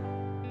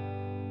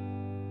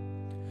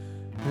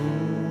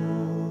home.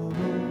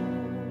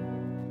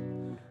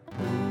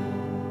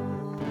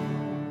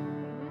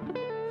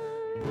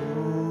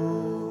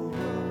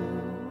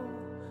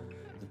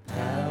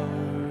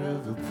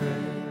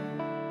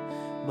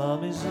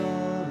 Mom is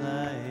all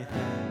I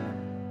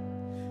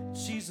have.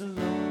 She's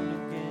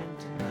alone again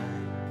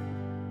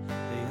tonight.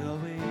 They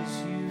always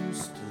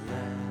used to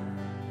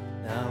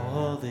laugh. Now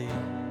all they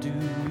do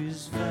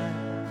is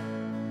fight.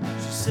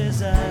 She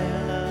says I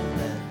love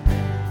that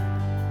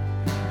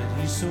man,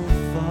 but he's so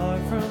far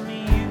from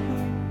you.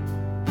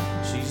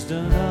 She's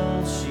done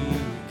all she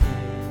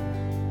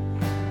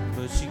can,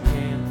 but she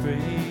can't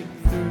break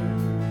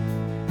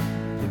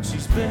through. And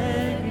she's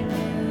begging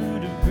you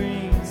to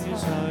bring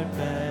his heart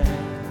back.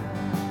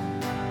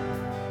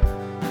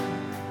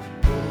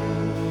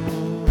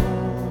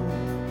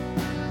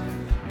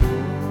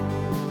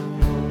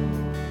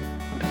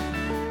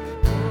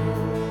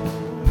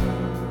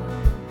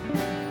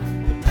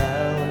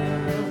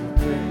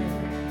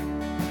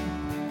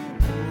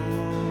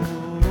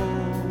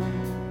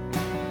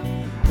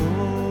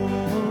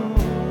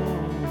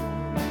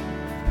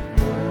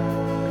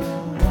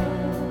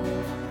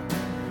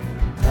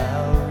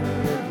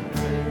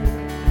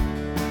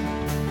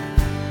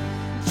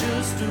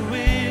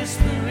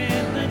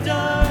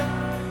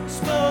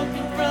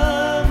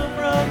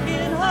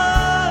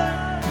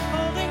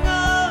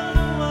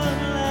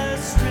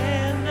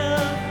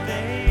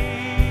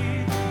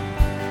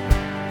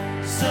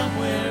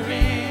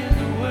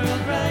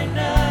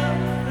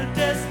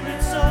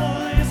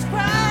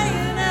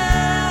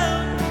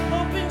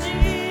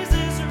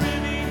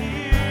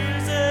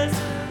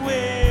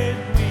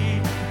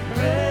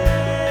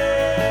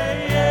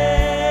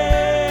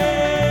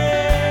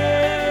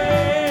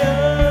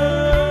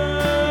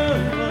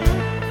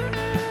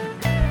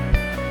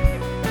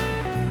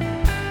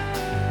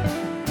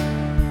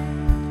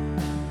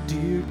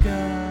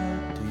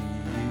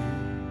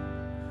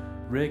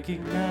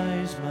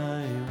 Recognize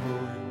my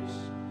voice.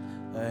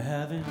 I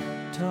haven't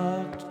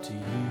talked to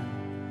you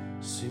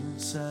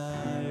since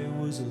I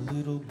was a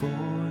little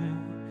boy.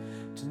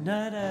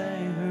 Tonight I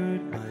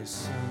heard my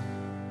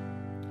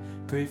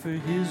son pray for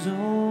his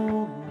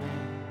own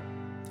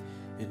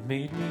name. It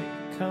made me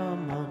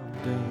come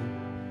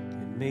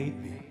undone. It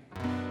made me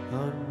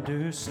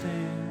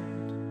understand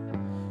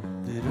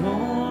that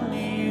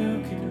only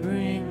you can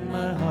bring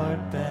my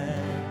heart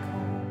back.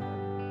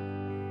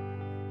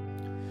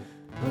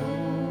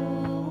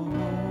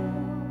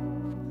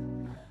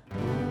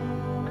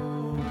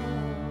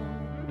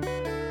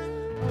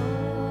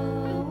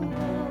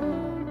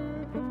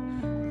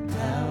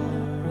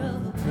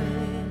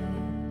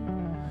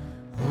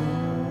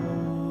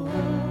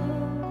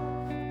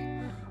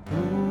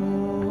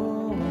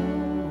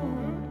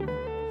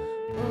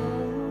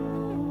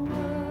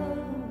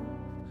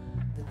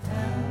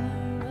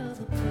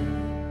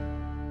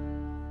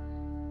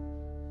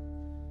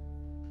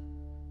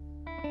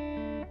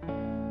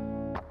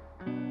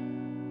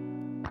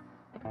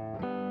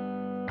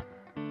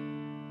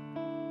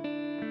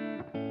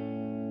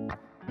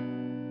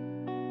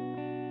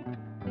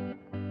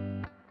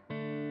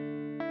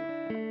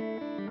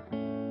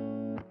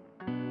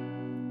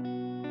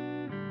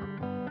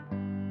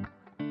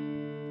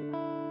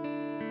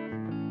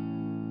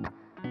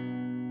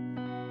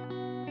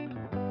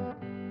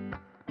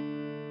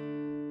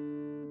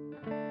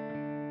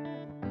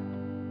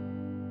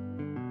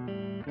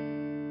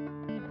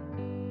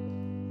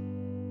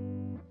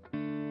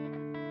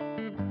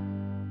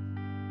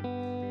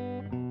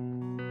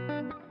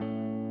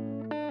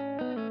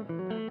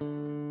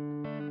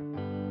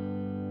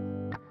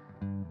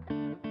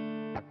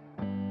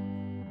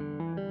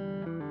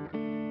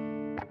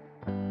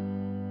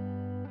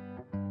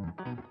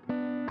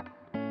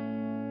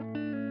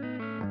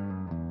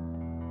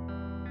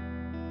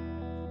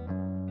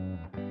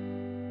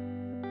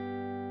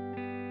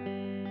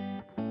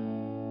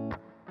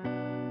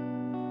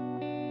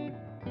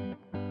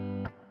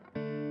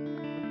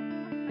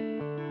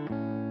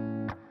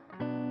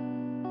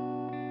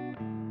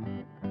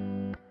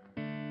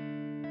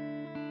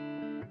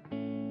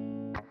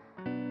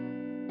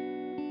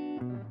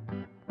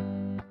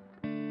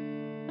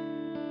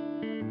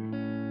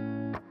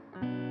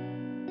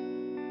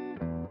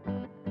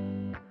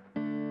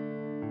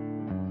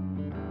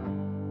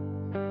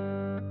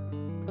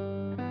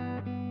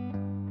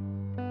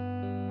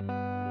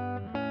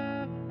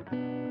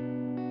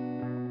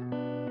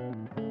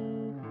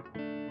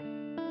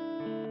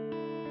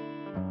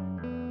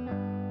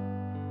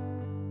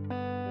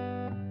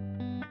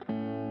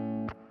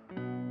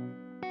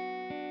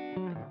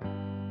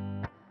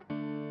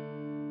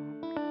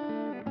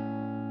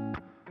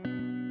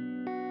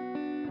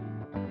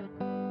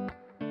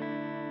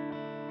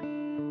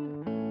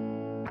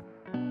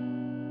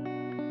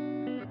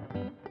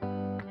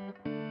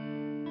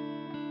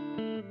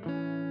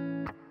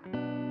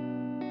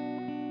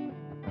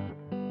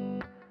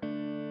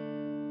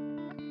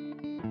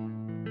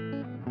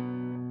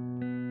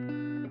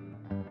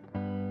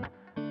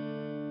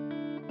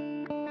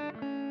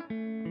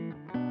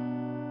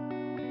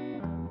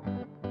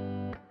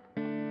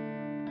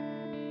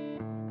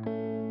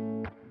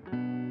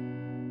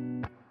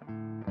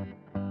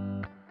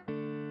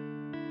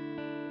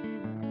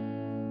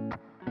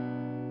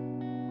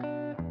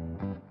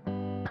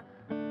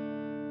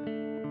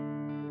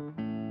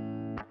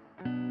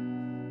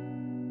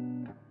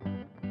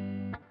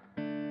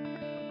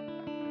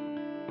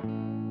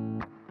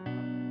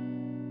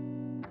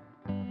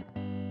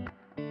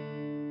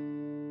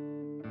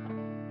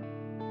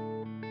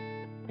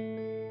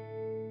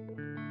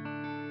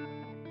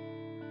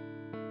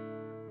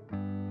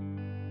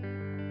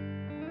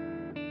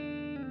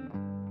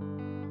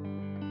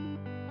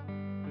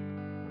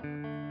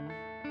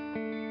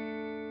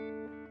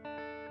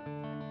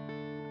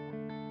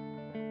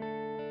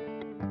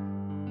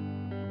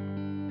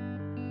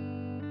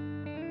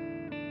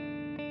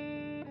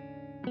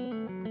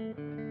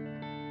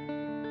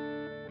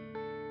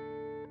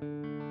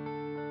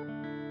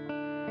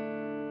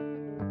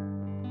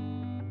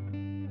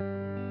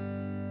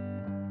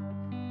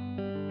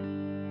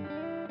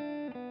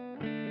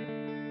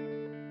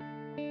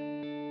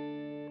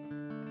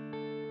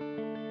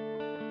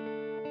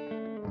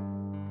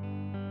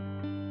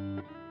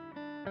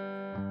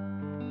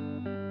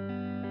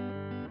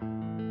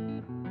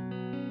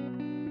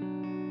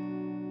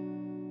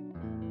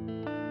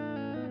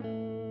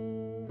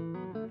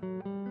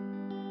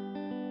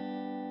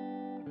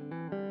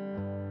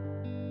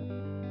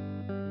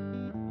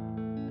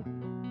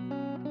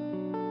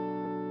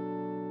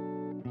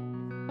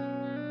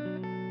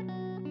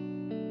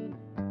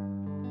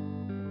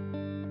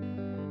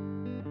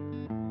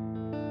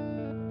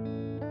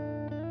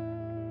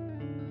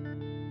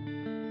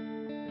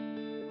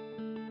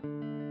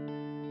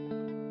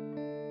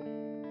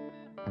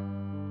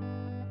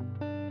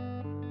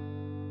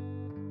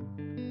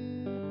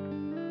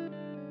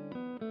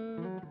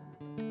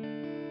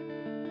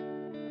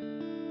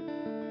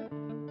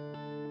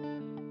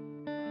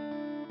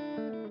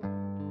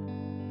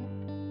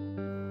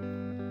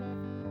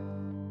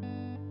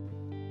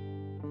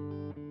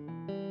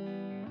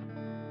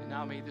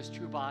 may this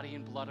true body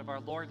and blood of our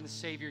Lord and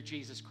Savior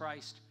Jesus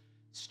Christ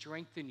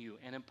strengthen you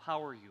and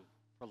empower you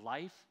for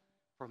life,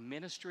 for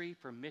ministry,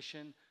 for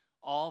mission,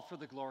 all for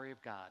the glory of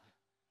God.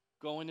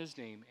 Go in his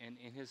name and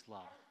in his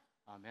love.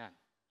 Amen.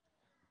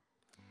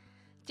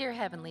 Dear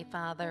Heavenly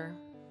Father,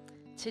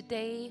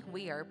 today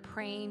we are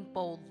praying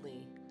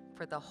boldly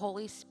for the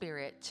Holy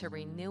Spirit to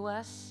renew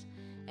us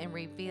and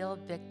reveal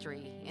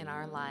victory in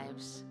our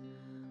lives.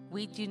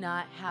 We do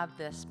not have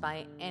this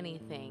by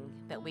anything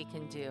that we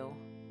can do,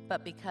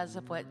 but because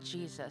of what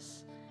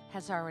Jesus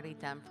has already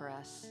done for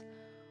us.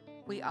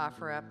 We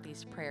offer up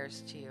these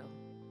prayers to you.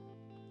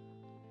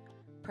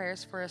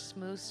 Prayers for a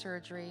smooth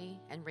surgery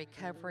and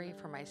recovery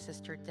for my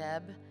sister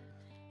Deb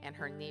and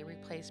her knee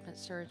replacement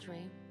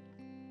surgery.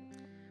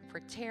 For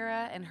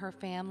Tara and her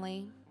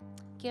family,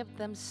 give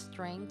them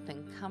strength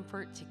and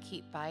comfort to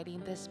keep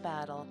fighting this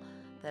battle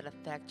that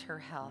affect her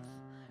health.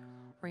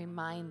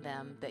 Remind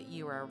them that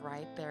you are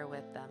right there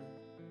with them.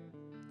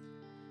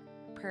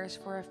 Prayers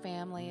for a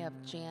family of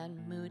Jan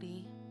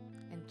Moody,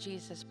 and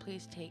Jesus,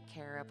 please take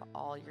care of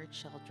all your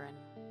children.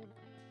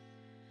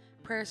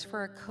 Prayers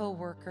for a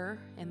co-worker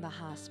in the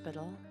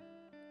hospital.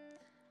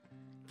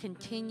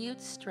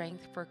 Continued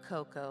strength for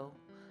Coco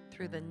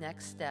through the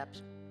next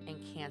steps in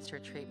cancer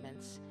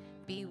treatments.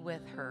 Be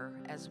with her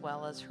as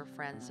well as her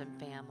friends and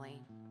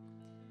family.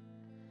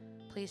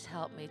 Please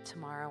help me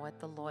tomorrow at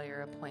the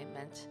lawyer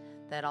appointment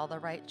that all the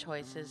right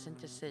choices and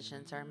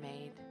decisions are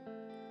made.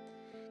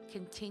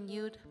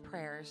 Continued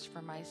prayers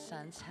for my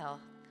son's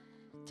health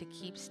to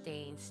keep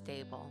staying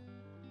stable.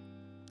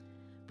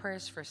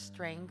 Prayers for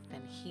strength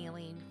and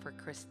healing for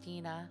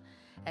Christina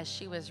as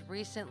she was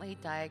recently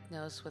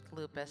diagnosed with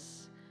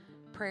lupus.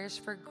 Prayers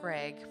for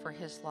Greg for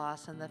his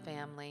loss in the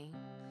family,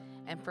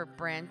 and for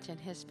Brent and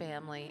his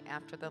family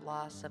after the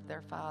loss of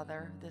their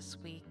father this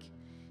week.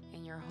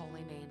 In your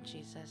holy name,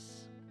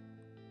 Jesus.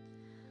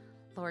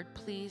 Lord,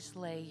 please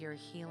lay your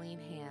healing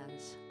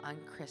hands on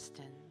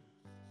Kristen.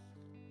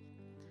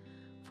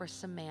 For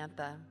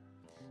Samantha,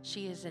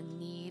 she is in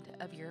need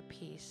of your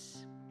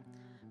peace.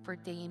 For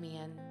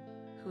Damien,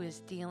 who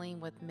is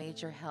dealing with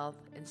major health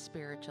and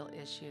spiritual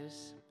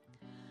issues.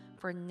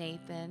 For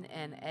Nathan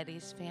and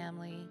Eddie's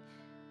family,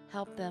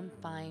 help them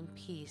find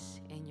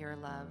peace in your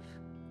love.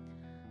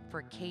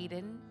 For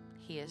Caden,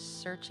 he is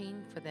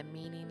searching for the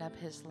meaning of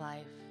his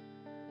life.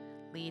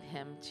 Lead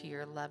him to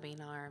your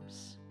loving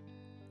arms.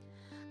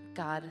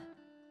 God,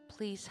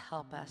 please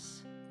help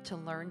us to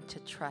learn to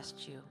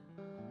trust you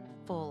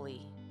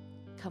fully,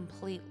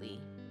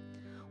 completely,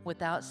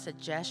 without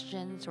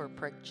suggestions or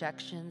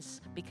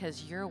projections,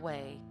 because your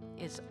way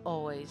is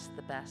always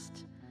the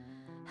best.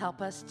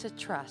 Help us to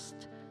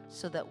trust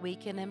so that we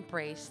can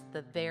embrace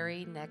the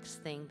very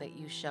next thing that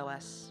you show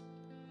us,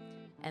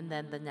 and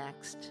then the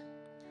next.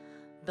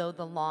 Though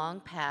the long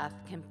path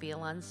can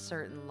feel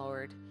uncertain,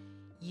 Lord,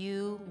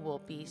 you will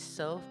be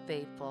so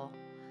faithful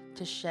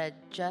to shed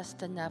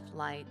just enough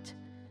light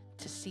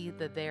to see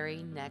the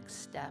very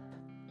next step.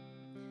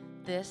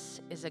 This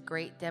is a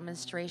great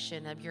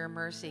demonstration of your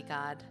mercy,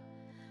 God,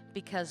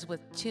 because with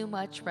too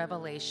much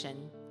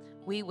revelation,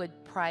 we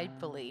would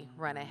pridefully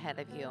run ahead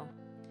of you.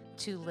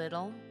 Too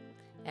little,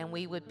 and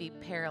we would be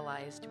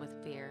paralyzed with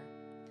fear.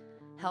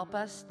 Help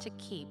us to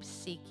keep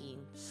seeking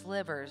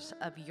slivers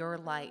of your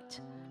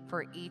light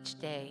for each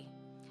day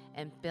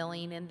and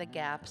filling in the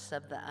gaps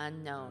of the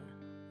unknown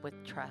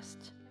with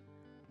trust.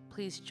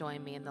 Please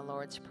join me in the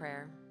Lord's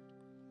Prayer.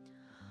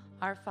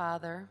 Our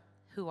Father,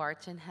 who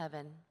art in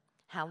heaven,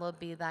 hallowed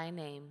be thy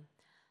name.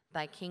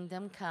 Thy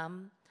kingdom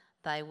come,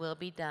 thy will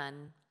be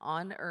done,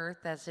 on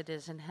earth as it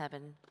is in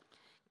heaven.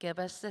 Give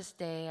us this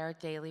day our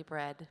daily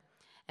bread,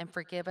 and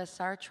forgive us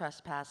our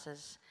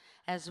trespasses,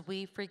 as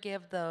we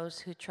forgive those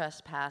who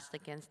trespass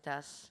against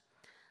us.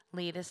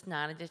 Lead us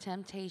not into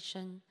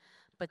temptation,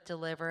 but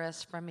deliver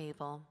us from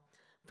evil.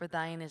 For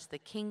thine is the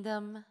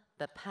kingdom,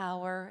 the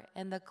power,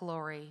 and the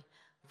glory,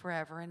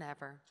 forever and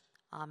ever.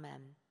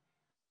 Amen.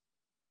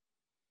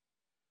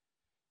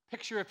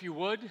 Picture, if you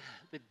would,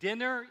 the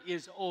dinner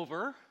is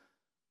over,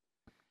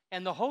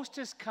 and the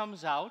hostess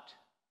comes out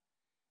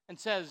and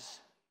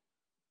says,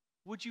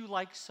 "Would you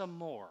like some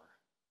more?"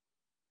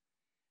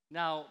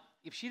 Now,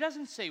 if she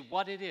doesn't say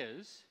what it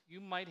is,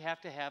 you might have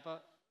to have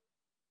a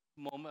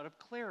moment of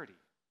clarity.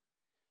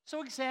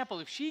 So, example,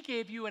 if she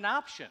gave you an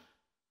option,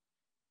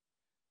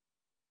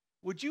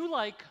 would you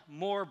like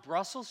more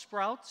Brussels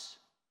sprouts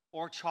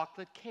or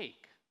chocolate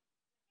cake?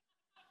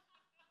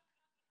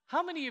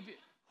 How many of you,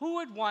 who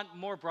would want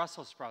more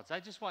Brussels sprouts? I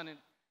just wanted,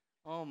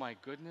 oh my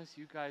goodness,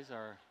 you guys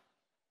are.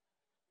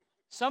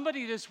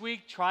 Somebody this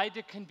week tried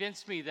to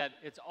convince me that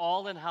it's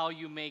all in how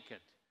you make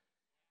it.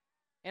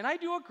 And I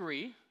do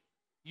agree.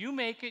 You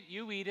make it,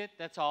 you eat it,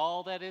 that's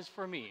all that is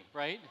for me,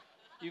 right?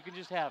 You can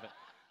just have it.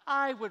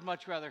 I would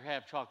much rather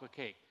have chocolate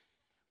cake.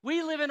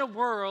 We live in a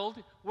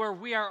world where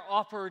we are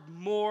offered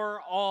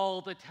more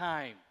all the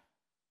time.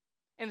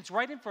 And it's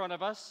right in front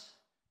of us.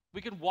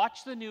 We can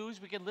watch the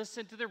news, we can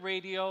listen to the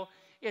radio.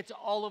 It's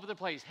all over the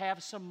place.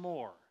 Have some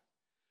more.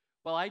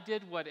 Well, I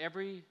did what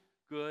every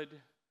good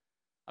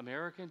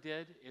American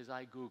did, is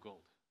I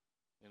Googled.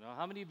 You know,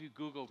 how many of you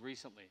Googled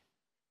recently?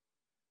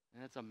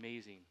 That's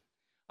amazing.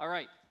 All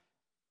right.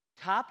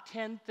 Top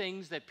 10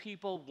 things that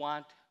people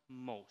want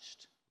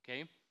most.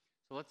 Okay?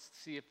 So let's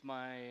see if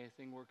my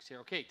thing works here.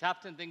 Okay,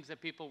 top 10 things that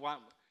people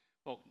want.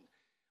 Well,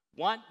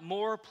 want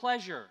more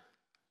pleasure.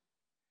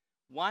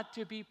 Want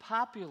to be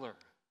popular.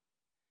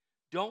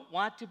 Don't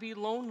want to be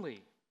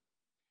lonely.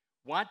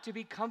 Want to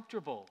be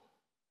comfortable.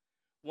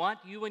 Want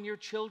you and your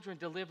children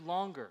to live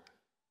longer.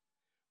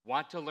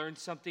 Want to learn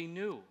something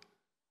new.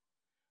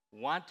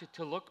 Want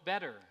to look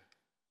better.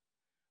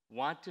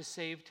 Want to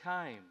save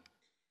time.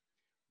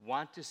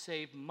 Want to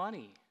save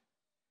money.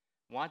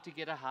 Want to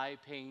get a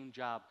high-paying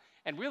job.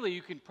 And really,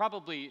 you can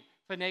probably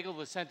finagle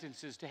the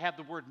sentences to have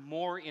the word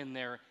more in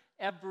there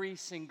every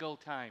single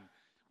time.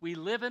 We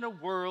live in a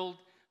world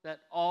that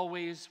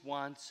always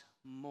wants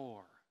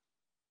more.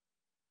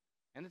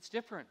 And it's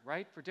different,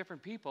 right, for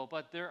different people,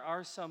 but there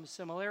are some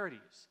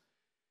similarities.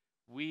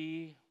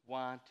 We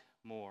want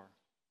more.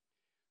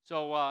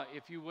 So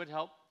if you would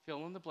help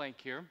fill in the blank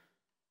here,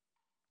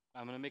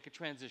 I'm going to make a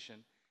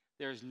transition.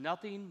 There's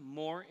nothing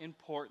more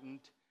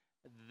important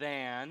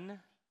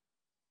than...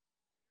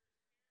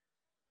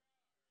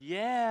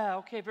 Yeah,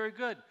 okay, very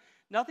good.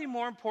 Nothing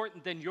more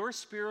important than your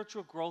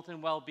spiritual growth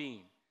and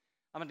well-being.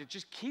 I'm going to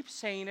just keep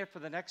saying it for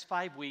the next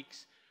 5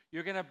 weeks.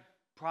 You're going to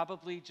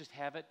probably just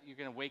have it. You're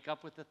going to wake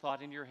up with the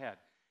thought in your head.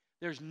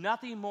 There's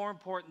nothing more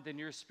important than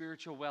your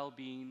spiritual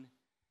well-being,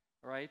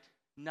 right?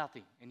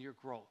 Nothing, and your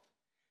growth.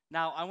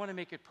 Now, I want to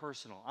make it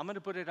personal. I'm going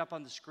to put it up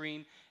on the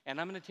screen,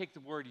 and I'm going to take the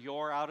word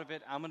your out of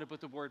it. I'm going to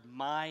put the word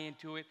my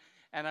into it,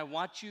 and I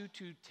want you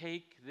to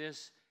take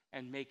this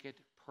and make it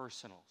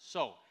personal.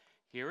 So,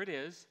 here it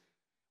is.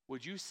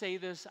 Would you say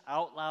this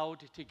out loud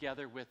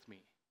together with me?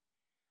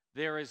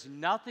 There is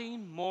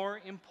nothing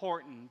more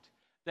important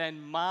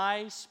than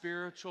my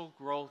spiritual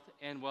growth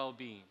and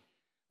well-being.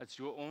 Let's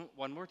do it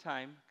one more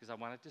time because I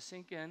want it to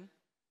sink in,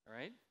 all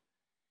right?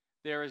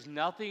 There is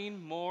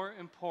nothing more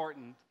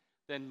important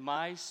than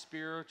my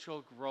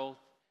spiritual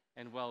growth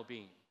and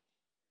well-being.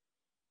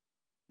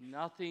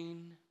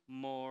 Nothing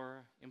more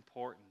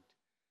important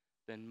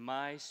than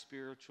my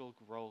spiritual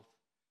growth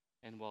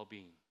and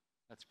well-being.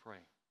 Let's pray.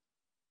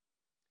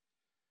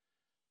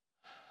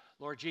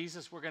 Lord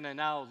Jesus, we're going to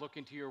now look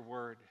into your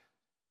word.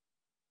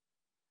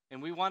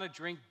 And we want to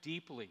drink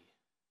deeply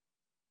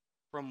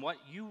from what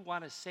you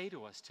want to say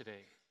to us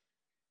today.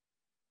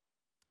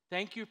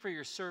 Thank you for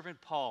your servant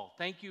Paul.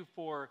 Thank you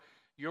for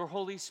your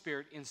Holy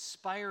Spirit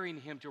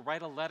inspiring him to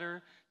write a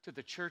letter to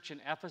the church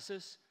in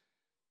Ephesus.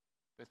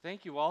 But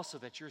thank you also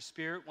that your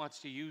Spirit wants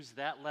to use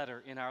that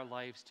letter in our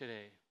lives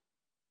today.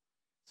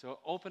 So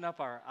open up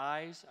our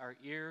eyes, our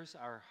ears,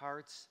 our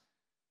hearts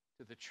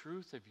to the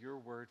truth of your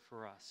word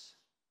for us.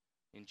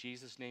 In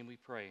Jesus' name we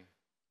pray.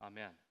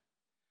 Amen.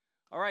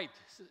 All right,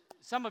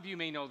 some of you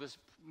may know this,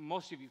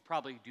 most of you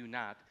probably do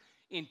not.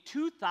 In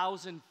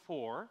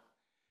 2004,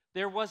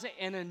 there was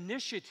an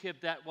initiative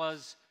that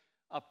was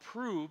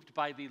approved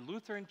by the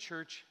Lutheran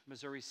Church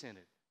Missouri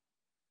Synod.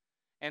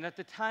 And at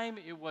the time,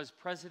 it was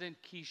President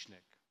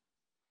Kieschnick.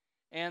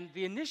 And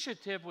the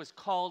initiative was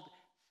called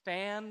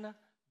Fan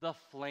the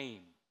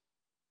Flame.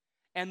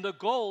 And the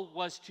goal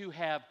was to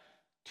have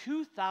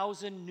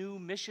 2,000 new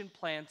mission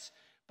plants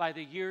by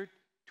the year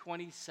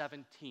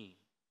 2017.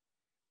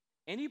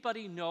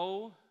 Anybody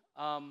know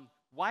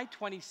why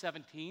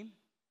 2017?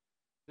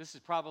 This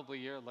is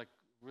probably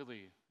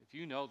really, if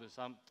you know this,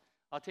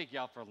 I'll take you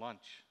out for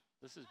lunch.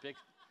 This is big.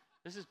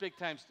 This is big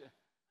time.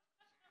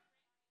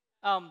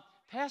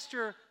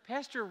 Pastor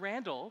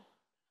Randall,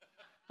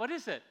 what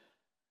is it?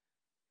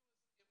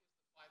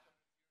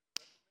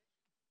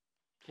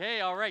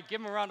 Okay, all right,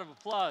 give him a round of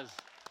applause.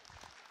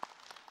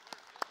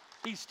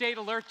 He stayed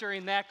alert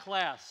during that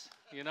class,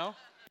 you know?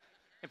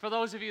 And for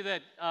those of you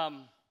that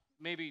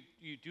maybe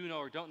you do know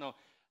or don't know,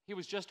 he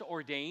was just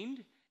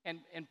ordained,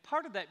 and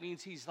part of that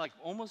means he's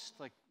almost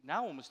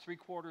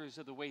 3/4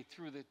 of the way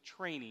through the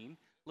training,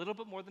 a little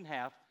bit more than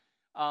half,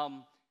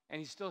 and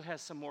he still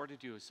has some more to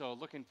do. So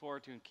looking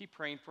forward to it, and keep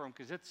praying for him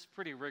because it's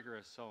pretty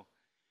rigorous. So,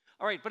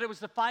 all right, but it was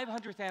the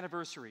 500th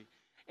anniversary,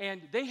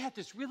 and they had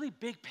this really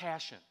big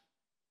passion.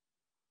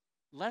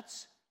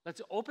 Let's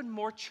open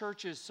more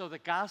churches so the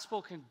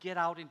gospel can get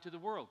out into the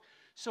world.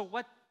 So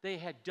what they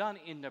had done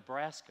in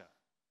Nebraska,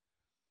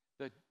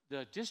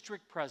 the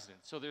district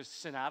president, so there's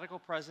synodical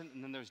president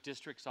and then there's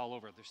districts all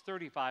over. There's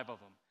 35 of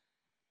them.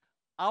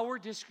 Our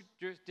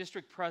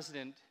district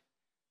president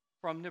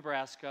from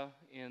Nebraska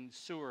in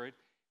Seward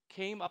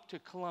came up to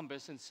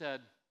Columbus and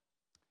said,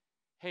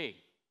 hey,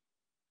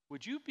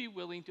 would you be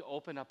willing to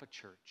open up a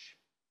church,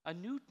 a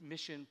new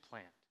mission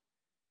plant?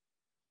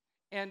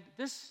 And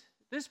this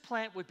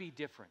plant would be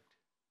different.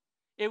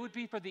 It would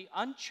be for the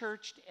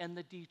unchurched and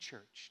the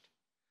dechurched.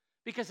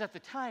 Because at the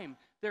time,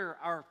 there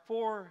are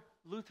 4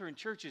 Lutheran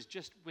churches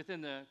just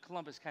within the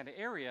Columbus kind of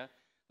area.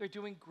 They're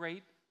doing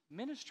great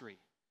ministry.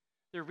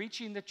 They're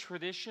reaching the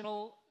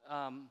traditional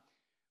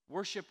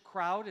worship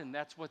crowd, and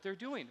that's what they're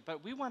doing.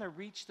 But we want to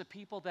reach the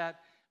people that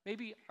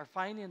maybe are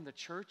finding the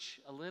church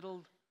a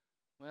little,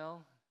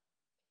 well,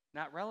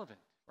 not relevant,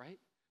 right?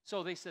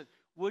 So they said,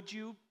 would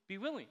you be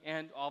willing?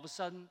 And all of a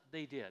sudden,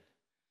 they did.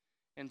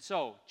 And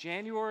so,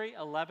 January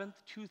 11th,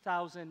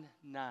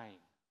 2009,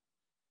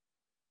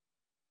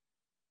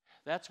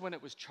 that's when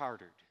it was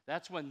chartered.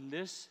 That's when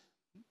this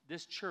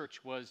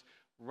church was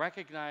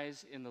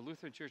recognized in the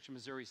Lutheran Church of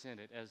Missouri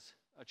Synod as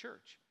a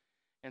church.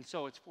 And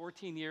so it's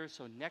 14 years,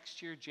 so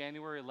next year,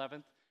 January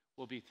 11th,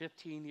 will be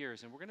 15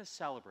 years, and we're going to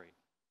celebrate.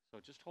 So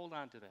just hold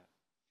on to that.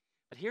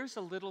 But here's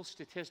a little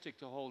statistic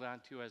to hold on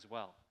to as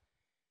well.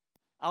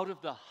 Out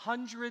of the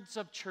hundreds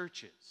of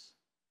churches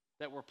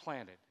that were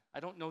planted, I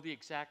don't know the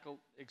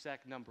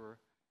exact number,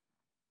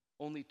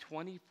 only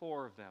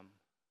 24 of them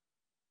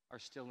are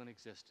still in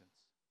existence.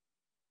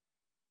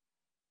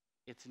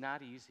 It's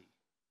not easy.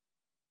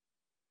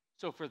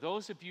 So for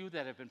those of you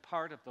that have been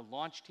part of the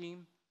launch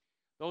team,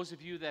 those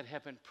of you that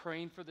have been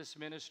praying for this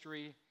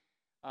ministry,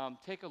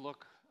 take a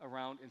look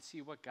around and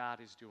see what God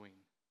is doing.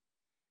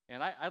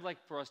 And I'd like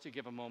for us to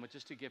give a moment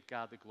just to give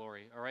God the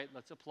glory. All right,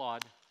 let's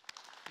applaud.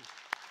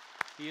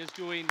 He is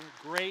doing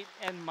great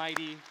and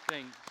mighty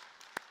things.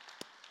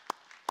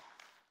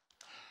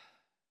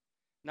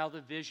 Now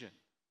the vision.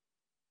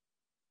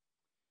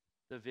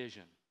 The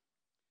vision.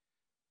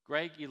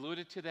 Greg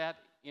alluded to that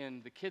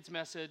in the kids'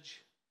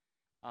 message.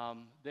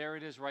 There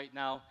it is right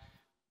now.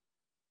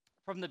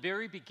 From the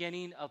very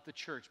beginning of the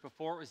church,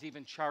 before it was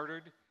even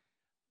chartered,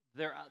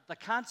 the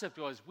concept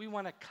was we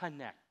want to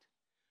connect.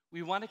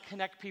 We want to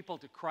connect people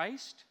to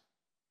Christ.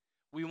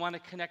 We want to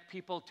connect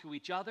people to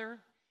each other.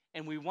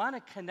 And we want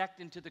to connect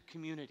into the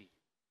community.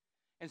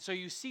 And so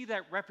you see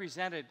that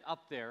represented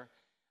up there.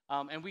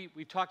 And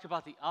we talked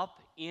about the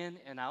up, in,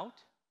 and out.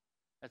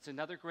 That's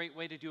another great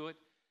way to do it.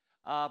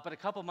 But a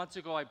couple months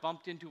ago, I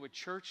bumped into a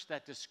church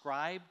that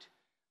described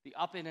the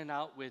up, in, and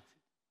out with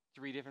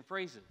 3 different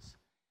phrases.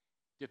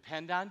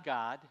 Depend on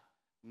God,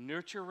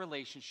 nurture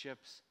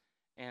relationships,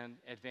 and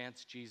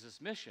advance Jesus'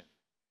 mission.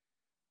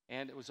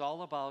 And it was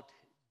all about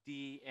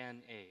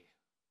DNA.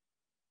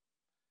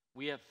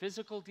 We have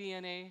physical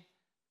DNA.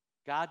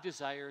 God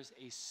desires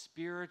a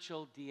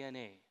spiritual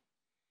DNA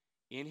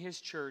in his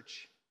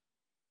church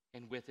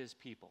and with his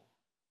people.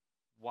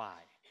 Why?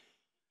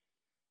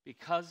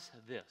 Because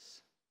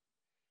this.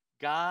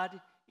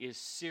 God is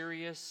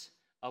serious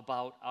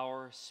about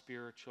our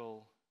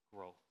spiritual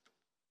growth.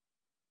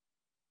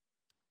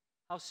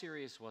 How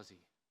serious was he?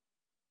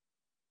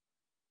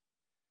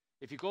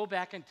 If you go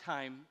back in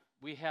time,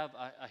 we have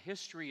a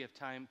history of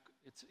time.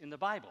 It's in the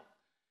Bible.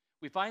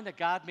 We find that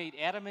God made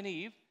Adam and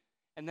Eve,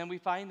 and then we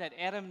find that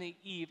Adam and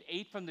Eve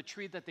ate from the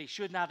tree that they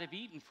should not have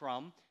eaten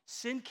from.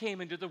 Sin came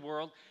into the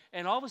world,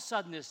 and all of a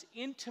sudden this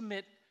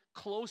intimate,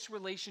 close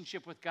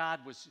relationship with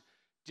God was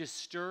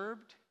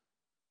disturbed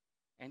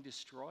and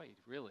destroyed,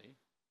 really.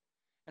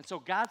 And so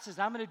God says,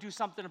 I'm going to do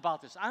something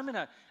about this. I'm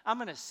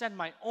going to send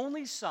my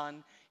only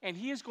son, and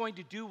he is going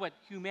to do what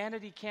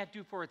humanity can't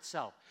do for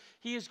itself.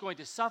 He is going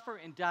to suffer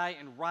and die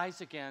and rise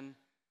again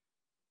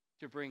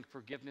to bring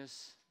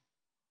forgiveness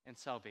and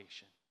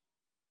salvation.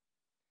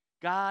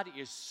 God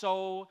is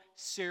so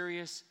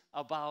serious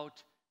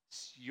about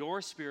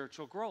your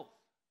spiritual growth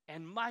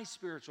and my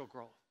spiritual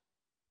growth.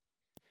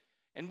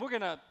 And we're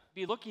going to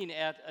be looking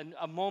at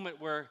a moment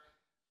where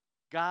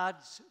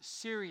God's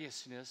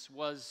seriousness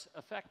was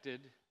affected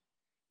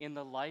in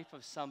the life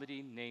of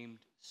somebody named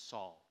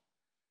Saul.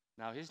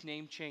 Now, his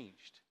name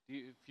changed.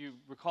 If you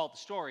recall the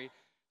story,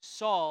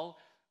 Saul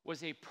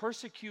was a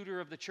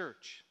persecutor of the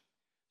church.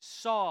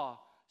 Saul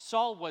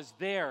was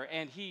there,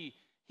 and he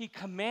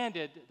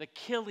commanded the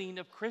killing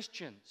of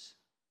Christians.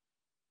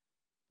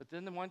 But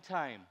then the one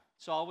time,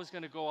 Saul was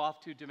going to go off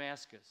to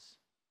Damascus.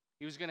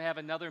 He was going to have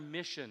another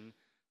mission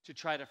to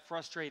try to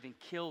frustrate and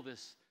kill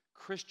this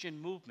Christian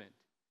movement.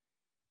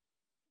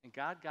 And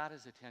God got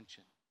his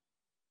attention.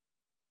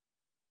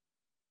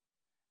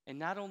 And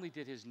not only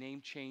did his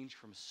name change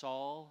from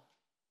Saul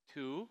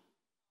to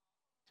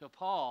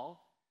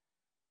Paul,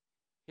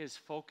 his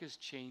focus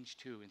changed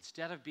too.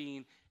 Instead of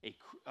being a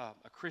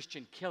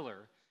Christian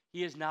killer,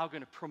 he is now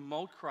going to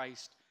promote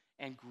Christ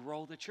and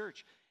grow the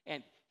church.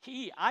 And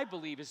he, I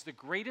believe, is the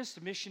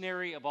greatest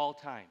missionary of all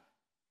time.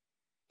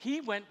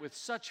 He went with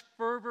such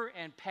fervor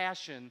and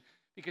passion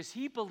because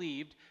he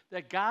believed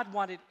that God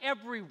wanted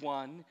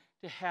everyone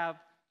to have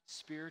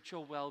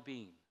spiritual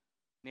well-being,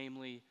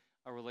 namely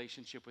a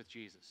relationship with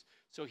Jesus.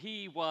 So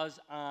he was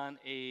on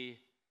a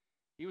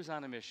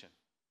mission.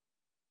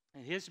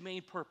 And his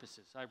main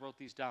purposes, I wrote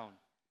these down.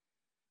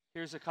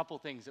 Here's a couple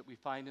things that we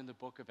find in the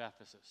book of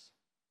Ephesus.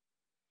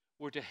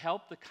 Were to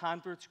help the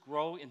converts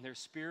grow in their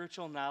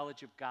spiritual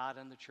knowledge of God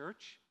and the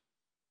church.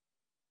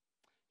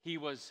 He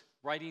was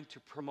writing to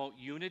promote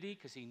unity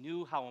because he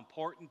knew how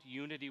important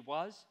unity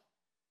was,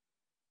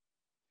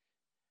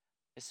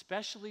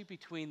 especially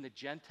between the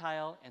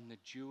Gentile and the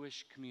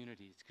Jewish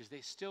communities, because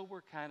they still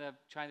were kind of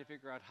trying to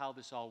figure out how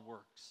this all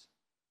works.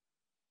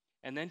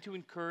 And then to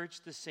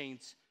encourage the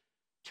saints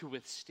to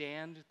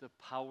withstand the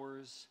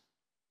powers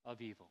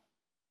of evil.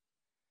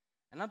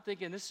 And I'm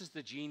thinking this is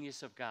the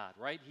genius of God,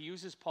 right? He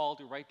uses Paul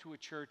to write to a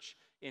church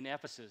in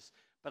Ephesus.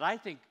 But I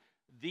think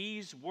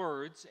these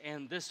words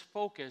and this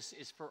focus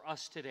is for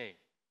us today.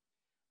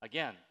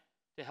 Again,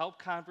 to help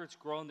converts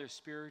grow in their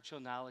spiritual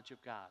knowledge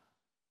of God.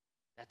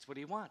 That's what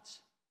he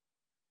wants.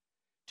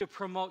 To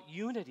promote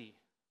unity.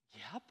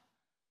 Yep.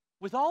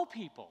 With all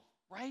people,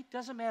 right?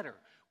 Doesn't matter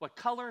what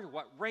color,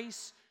 what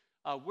race,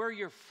 where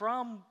you're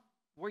from,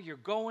 where you're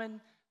going,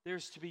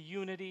 there's to be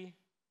unity,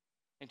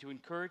 and to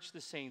encourage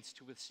the saints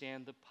to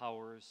withstand the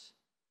powers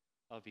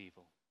of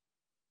evil.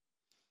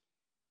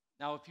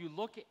 Now, if you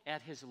look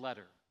at his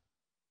letter,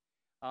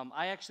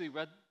 I actually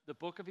read the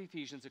book of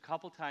Ephesians a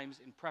couple times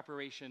in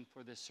preparation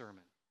for this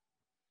sermon.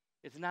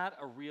 It's not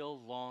a real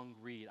long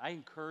read. I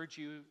encourage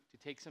you to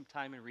take some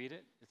time and read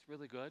it. It's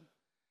really good.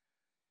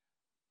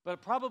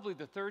 But probably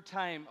the third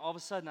time, all of a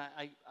sudden,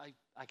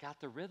 I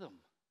got the rhythm.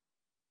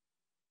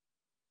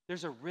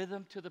 There's a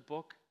rhythm to the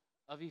book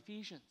of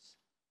Ephesians.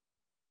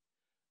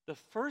 The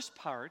first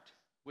part,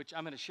 which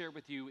I'm going to share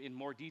with you in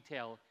more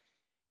detail,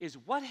 is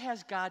what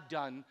has God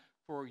done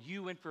for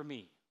you and for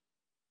me?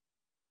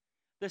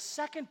 The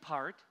second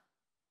part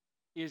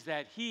is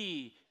that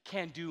he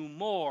can do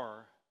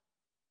more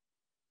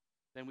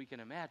than we can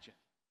imagine.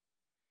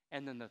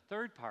 And then the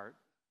third part,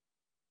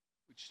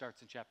 which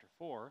starts in chapter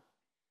 4,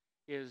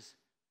 is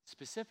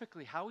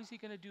specifically how is he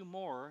going to do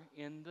more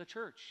in the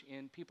church,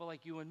 in people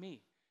like you and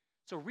me.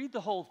 So read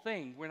the whole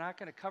thing. We're not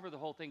going to cover the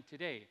whole thing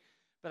today.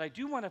 But I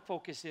do want to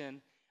focus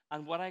in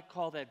on what I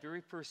call that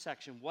very first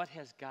section, what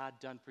has God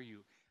done for you?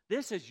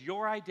 This is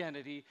your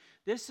identity.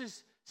 This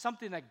is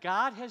something that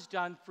God has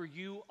done for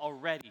you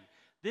already.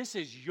 This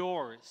is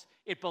yours.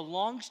 It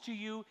belongs to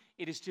you.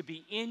 It is to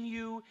be in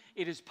you.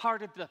 It is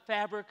part of the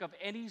fabric of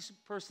any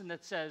person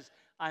that says,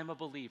 I'm a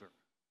believer.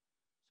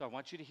 So I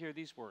want you to hear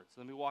these words.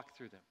 Let me walk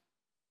through them.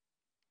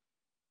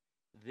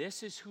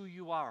 This is who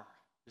you are.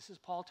 This is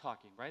Paul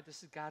talking, right?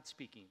 This is God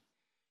speaking.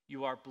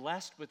 You are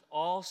blessed with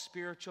all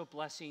spiritual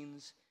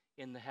blessings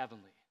in the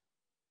heavenly.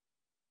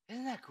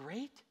 Isn't that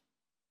great?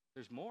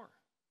 There's more.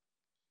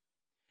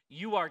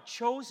 You are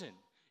chosen.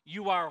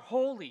 You are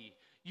holy.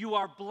 You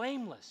are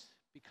blameless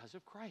because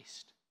of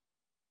Christ.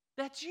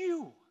 That's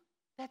you.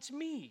 That's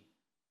me.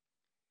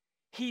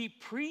 He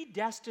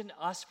predestined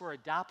us for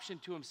adoption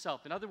to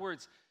himself. In other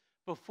words,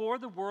 before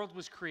the world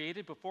was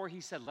created, before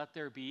he said, let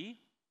there be,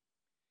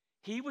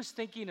 he was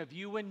thinking of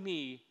you and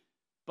me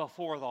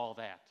before all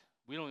that.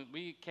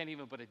 We can't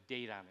even put a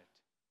date on it.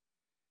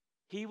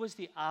 He was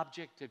the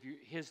object of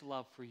his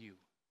love for you.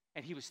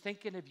 And he was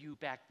thinking of you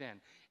back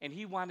then. And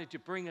he wanted to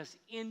bring us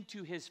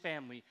into his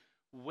family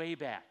way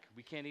back.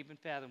 We can't even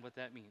fathom what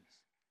that means.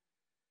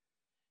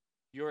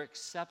 You're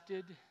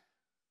accepted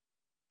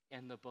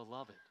and the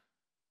beloved.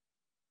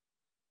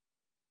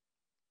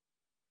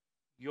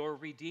 You're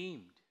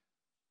redeemed.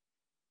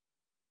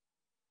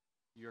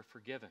 You're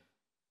forgiven.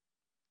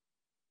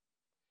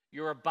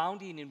 You're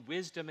abounding in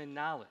wisdom and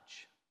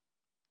knowledge.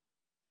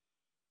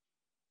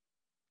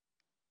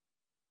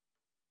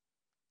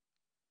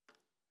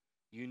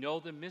 You know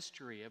the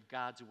mystery of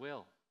God's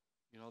will.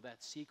 You know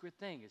that secret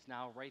thing is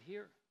now right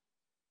here.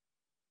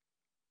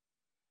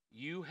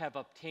 You have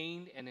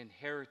obtained an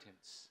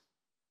inheritance.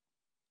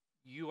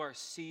 You are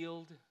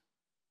sealed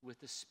with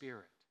the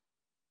Spirit.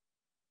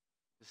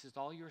 This is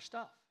all your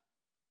stuff.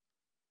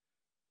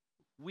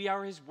 We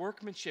are his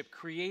workmanship,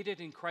 created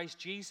in Christ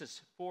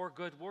Jesus for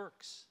good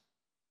works.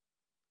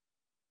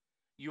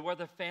 You are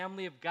the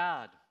family of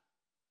God,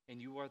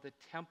 and you are the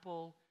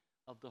temple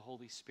of the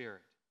Holy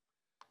Spirit.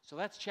 So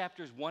that's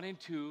chapters 1 and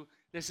 2.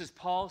 This is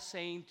Paul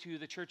saying to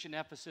the church in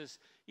Ephesus,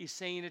 he's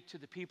saying it to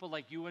the people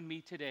like you and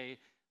me today,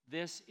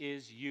 this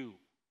is you.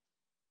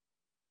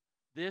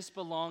 This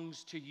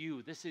belongs to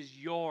you. This is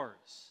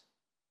yours.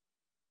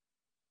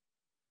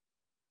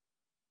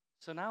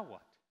 So now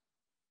what?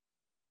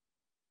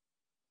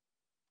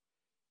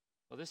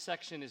 Well, this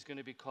section is going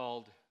to be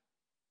called,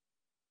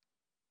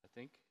 I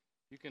think,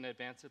 you can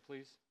advance it,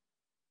 please.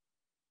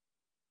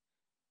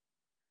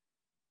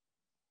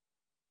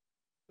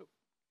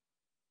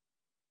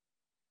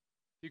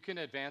 You can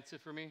advance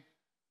it for me.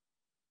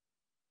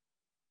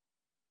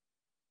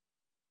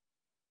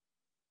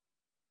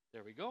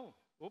 There we go.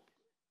 Oop.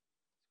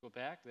 Let's go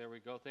back. There we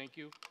go. Thank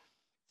you.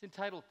 It's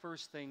entitled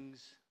First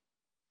Things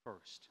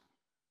First.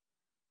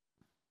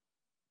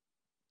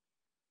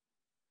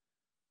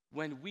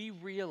 When we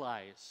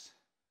realize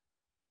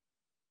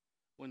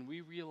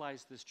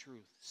this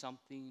truth,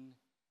 something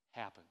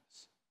happens.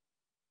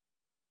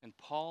 And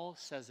Paul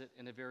says it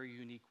in a very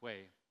unique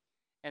way.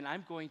 And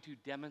I'm going to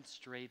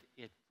demonstrate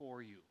it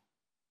for you.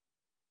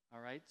 All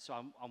right? So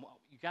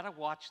you got to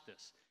watch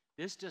this.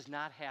 This does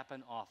not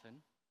happen often.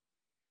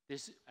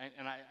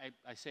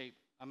 I say,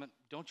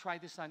 don't try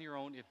this on your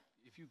own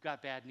if you've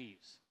got bad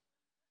knees.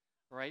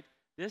 All right?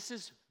 This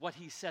is what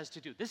he says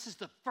to do. This is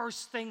the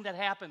first thing that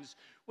happens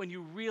when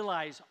you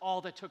realize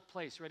all that took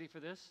place. Ready for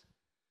this?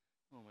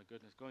 Oh my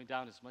goodness, going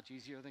down is much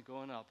easier than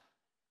going up.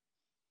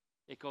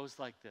 It goes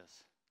like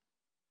this.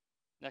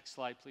 Next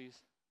slide, please.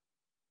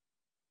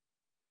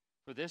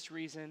 For this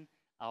reason,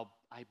 I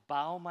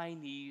bow my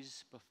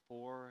knees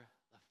before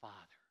the Father.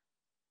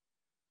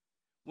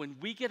 when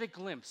we get a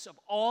glimpse of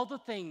all the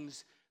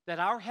things that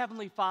our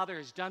Heavenly Father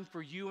has done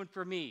for you and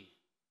for me,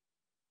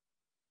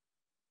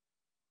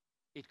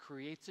 it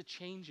creates a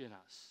change in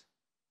us.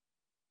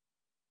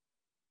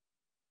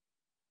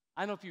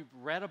 I don't know if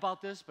you've read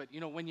about this, but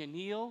when you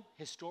kneel,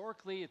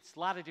 historically, it's a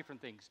lot of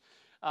different things.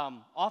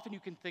 Often you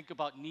can think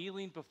about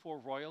kneeling before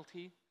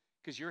royalty,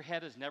 because your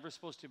head is never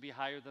supposed to be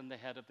higher than the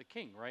head of the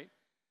king, right?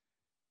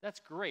 That's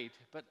great,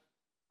 but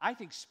I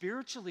think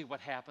spiritually what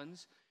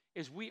happens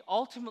is we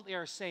ultimately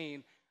are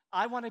saying,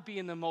 I want to be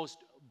in the most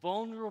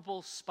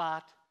vulnerable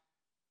spot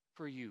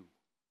for you.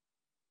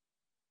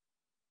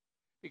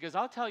 Because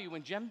I'll tell you,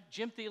 when Jim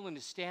Thielen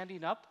is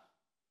standing up,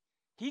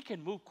 he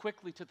can move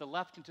quickly to the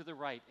left and to the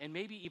right, and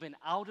maybe even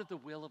out of the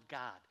will of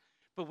God.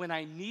 But when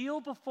I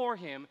kneel before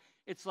him,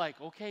 it's like,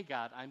 okay,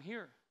 God, I'm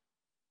here.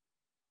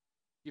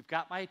 You've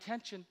got my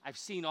attention. I've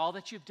seen all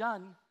that you've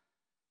done.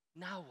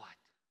 Now what?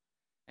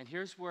 And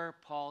here's where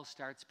Paul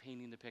starts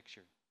painting the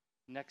picture.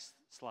 Next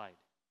slide.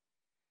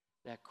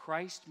 That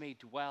Christ may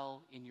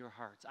dwell in your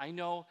hearts. I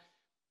know,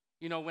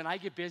 when I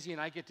get busy and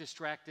I get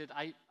distracted,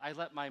 I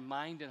let my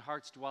mind and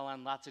hearts dwell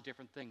on lots of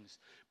different things.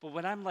 But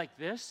when I'm like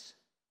this,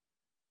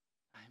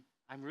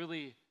 I'm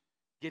really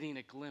getting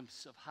a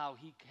glimpse of how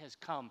he has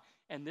come,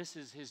 and this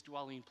is his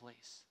dwelling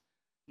place.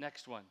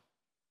 Next one.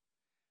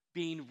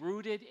 Being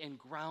rooted and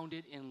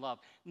grounded in love.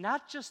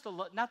 Not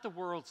the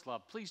world's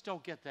love. Please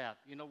don't get that.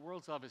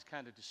 World's love is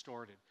kind of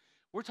distorted.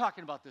 We're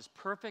talking about this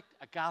perfect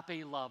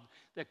agape love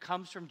that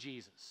comes from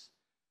Jesus.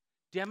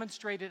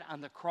 Demonstrated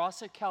on the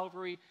cross at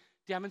Calvary,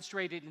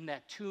 demonstrated in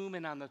that tomb,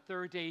 and on the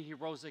third day he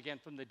rose again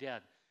from the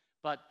dead.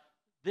 But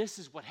this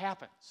is what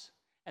happens.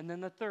 And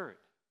then the third.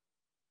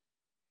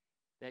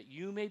 That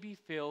you may be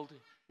filled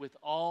with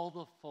all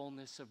the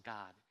fullness of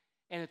God.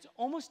 And it's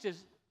almost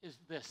as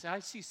this, and I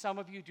see some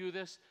of you do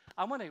this.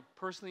 I want to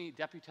personally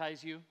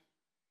deputize you.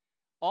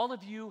 All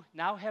of you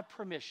now have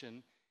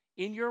permission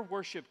in your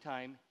worship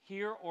time,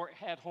 here or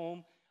at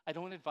home. I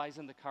don't advise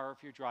in the car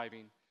if you're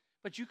driving,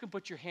 but you can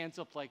put your hands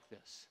up like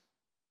this.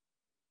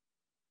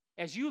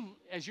 As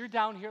you're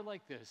down here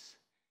like this,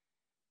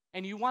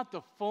 and you want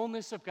the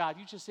fullness of God,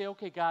 you just say,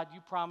 okay, God,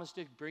 you promised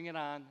it, bring it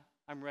on.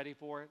 I'm ready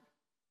for it.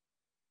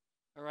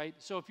 All right?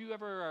 So if you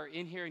ever are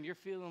in here and you're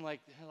feeling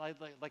like, hell, I'd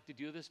like to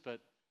do this,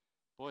 but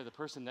boy, the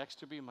person next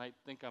to me might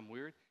think I'm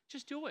weird,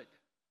 just do it.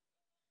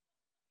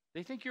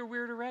 They think you're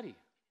weird already.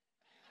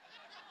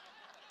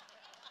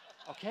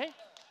 Okay?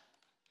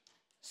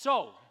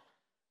 So,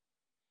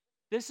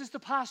 this is the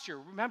posture.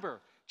 Remember,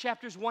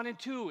 chapters 1 and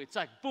 2, it's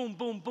like boom,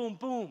 boom, boom,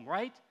 boom,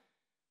 right?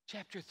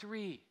 Chapter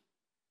 3,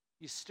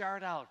 you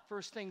start out,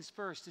 first things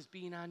first is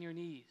being on your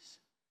knees.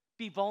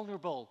 Be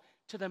vulnerable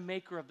to the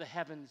maker of the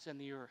heavens and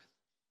the earth.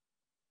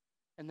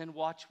 And then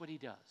watch what he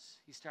does.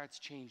 He starts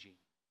changing.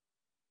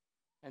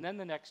 And then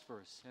the next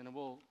verse, and I'm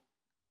going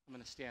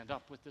to stand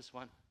up with this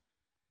one.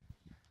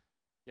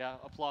 Yeah,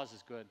 applause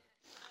is good.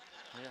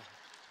 Yeah.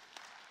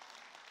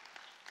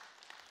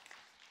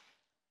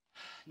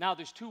 Now,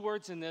 there's two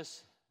words in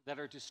this that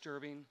are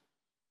disturbing.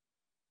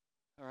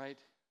 All right?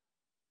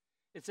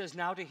 It says,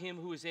 now to him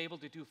who is able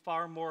to do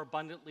far more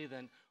abundantly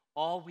than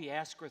all we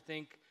ask or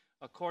think,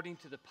 according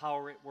to the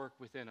power at work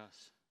within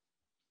us.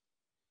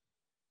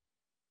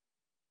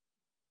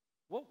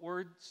 What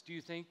words do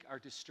you think are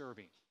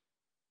disturbing?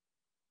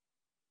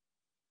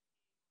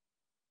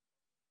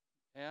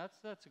 Yeah,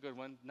 that's a good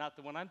one. Not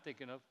the one I'm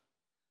thinking of.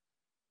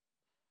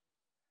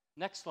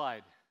 Next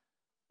slide.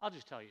 I'll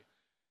just tell you.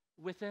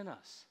 Within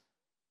us.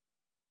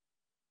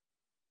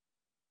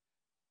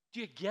 Do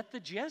you get the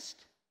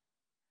gist?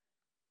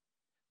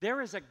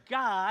 There is a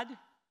God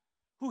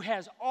who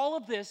has all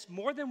of this,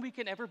 more than we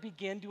can ever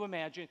begin to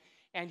imagine,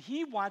 and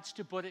he wants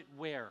to put it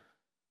where?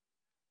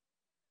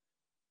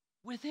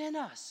 Within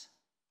us.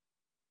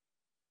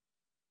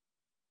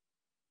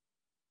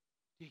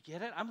 Do you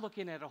get it? I'm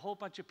looking at a whole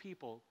bunch of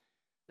people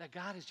that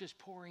God is just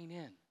pouring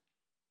in.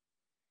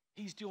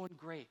 He's doing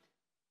great.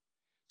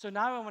 So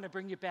now I want to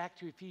bring you back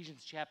to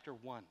Ephesians chapter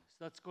 1.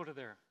 So let's go to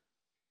there.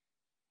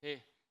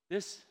 Hey,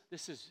 this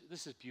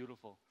is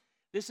beautiful.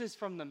 This is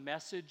from the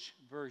Message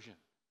version.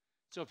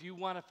 So if you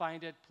want to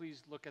find it,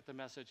 please look at the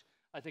Message.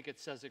 I think it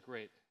says it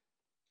great.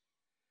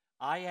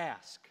 I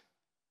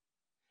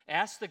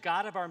ask the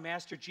God of our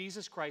Master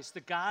Jesus Christ, the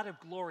God of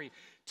glory,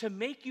 to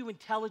make you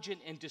intelligent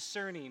and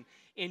discerning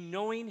in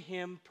knowing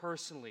him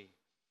personally.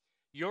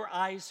 Your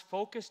eyes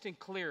focused and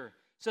clear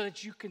so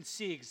that you can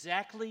see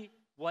exactly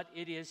what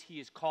it is he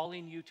is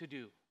calling you to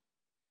do.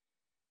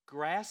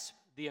 Grasp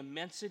the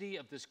immensity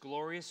of this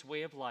glorious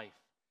way of life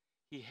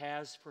he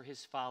has for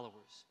his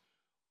followers.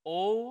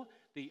 Oh,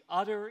 the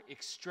utter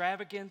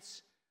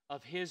extravagance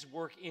of his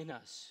work in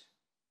us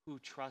who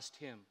trust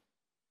him.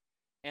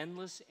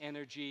 Endless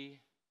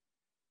energy,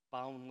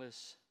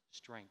 boundless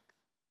strength.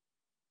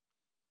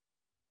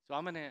 So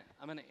I'm going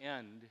to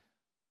end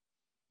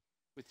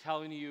with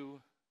telling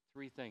you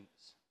three things.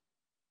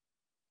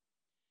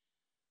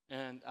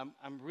 And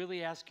I'm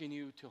really asking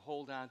you to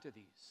hold on to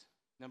these.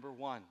 Number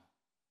one,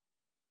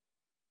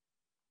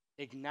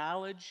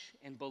 acknowledge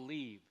and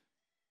believe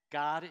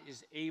God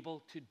is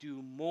able to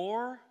do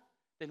more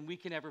than we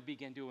can ever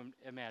begin to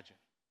imagine.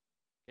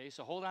 Okay,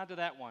 so hold on to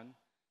that one.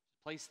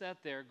 Place that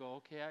there. Go,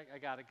 okay, I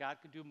got it. God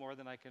can do more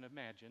than I can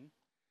imagine.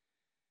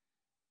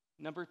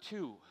 Number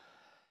 2.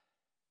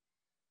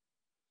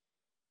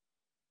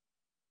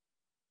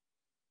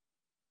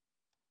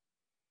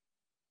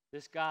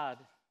 This God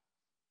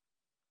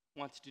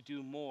wants to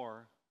do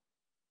more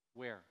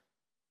where?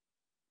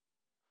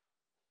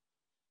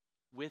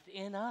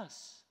 Within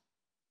us.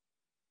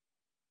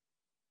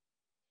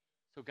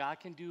 So God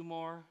can do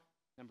more.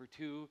 Number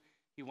 2,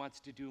 he wants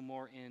to do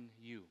more in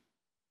you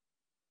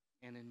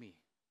and in me.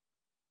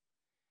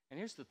 And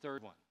here's the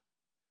third one.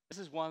 This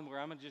is one where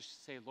I'm going to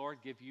just say, Lord,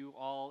 give you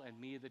all and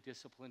me the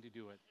discipline to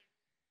do it.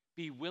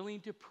 Be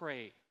willing to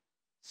pray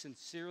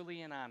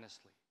sincerely and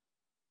honestly.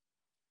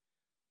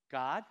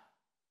 God,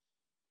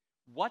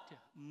 what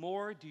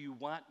more do you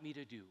want me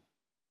to do?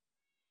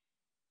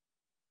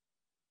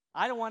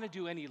 I don't want to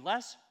do any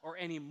less or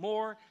any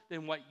more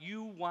than what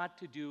you want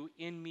to do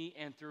in me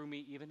and through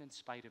me, even in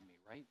spite of me,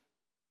 right?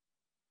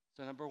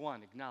 So number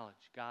 1,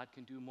 acknowledge God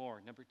can do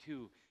more. Number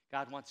 2,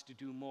 God wants to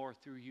do more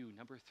through you.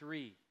 Number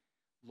 3,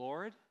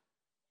 Lord,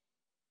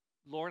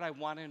 I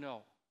want to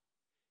know.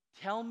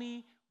 Tell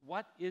me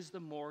what is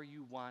the more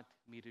you want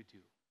me to do.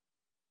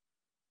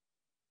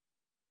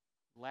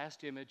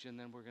 Last image, and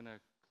then we're going to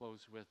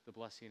close with the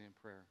blessing and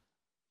prayer.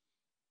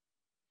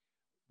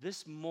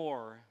 This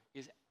more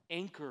is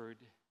anchored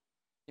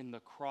in the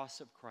cross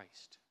of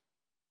Christ.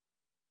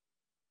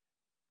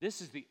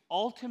 This is the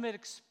ultimate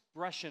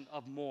expression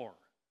of more.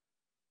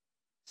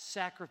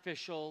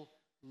 Sacrificial,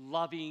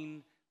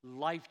 loving,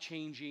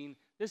 life-changing.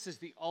 This is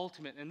the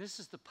ultimate, and this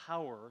is the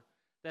power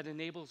that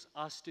enables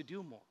us to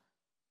do more.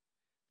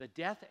 The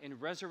death and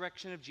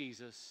resurrection of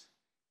Jesus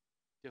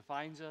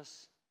defines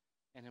us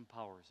and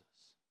empowers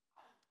us.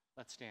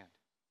 Let's stand.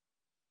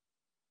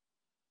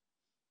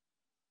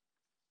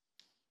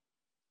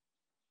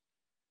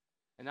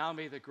 And now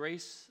may the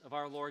grace of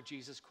our Lord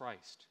Jesus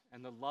Christ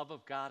and the love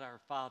of God our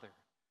Father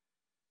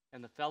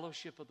and the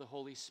fellowship of the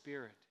Holy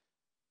Spirit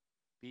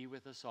be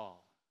with us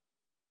all.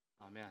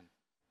 Amen.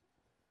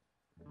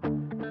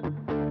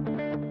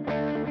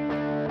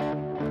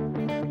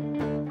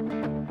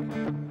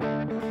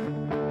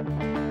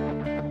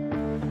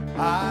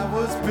 I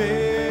was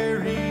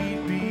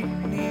buried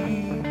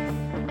beneath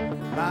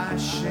my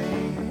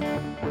shame.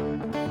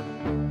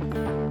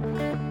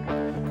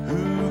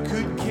 Who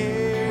could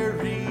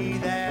carry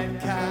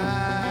that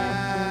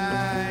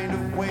kind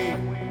of weight?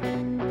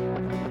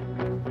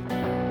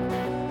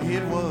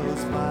 It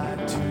was my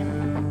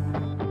tomb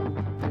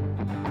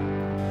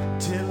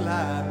till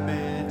I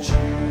met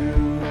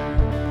you.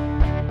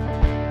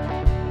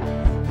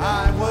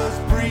 I was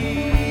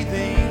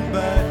breathing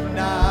but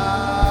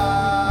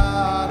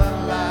not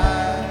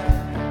alive.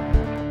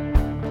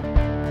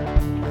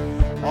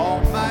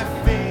 All my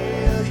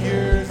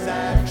failures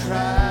I've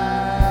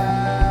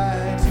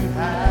tried to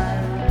hide.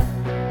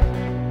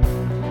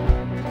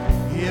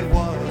 It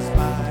was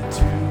my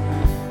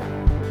tomb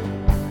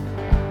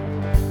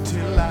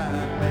till I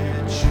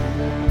met you.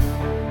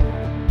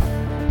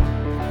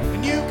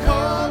 And you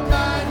called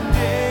my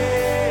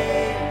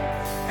name,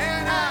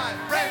 and I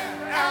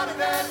ran out of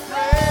that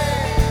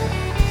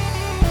grave,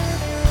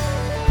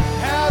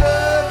 out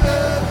of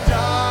the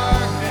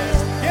darkness,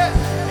 yes,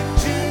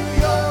 into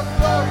your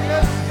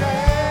glorious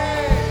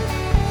day.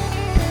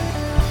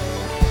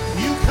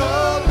 You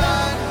called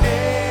my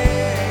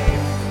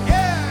name,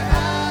 yeah, and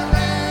I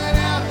ran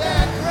out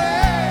that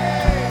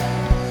grave,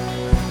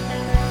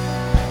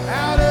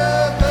 out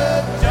of the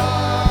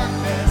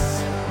darkness,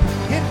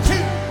 into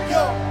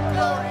your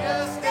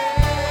glorious day.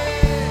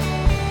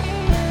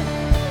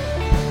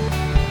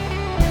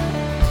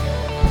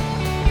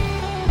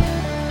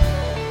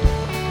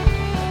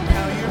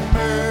 Now your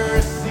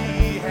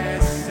mercy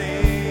has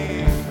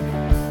saved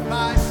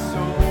my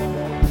soul,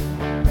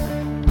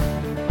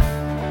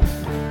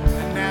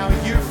 and now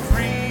your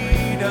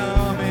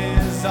freedom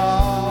is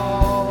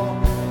all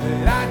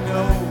that I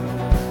know.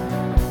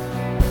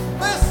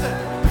 Listen,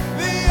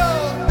 the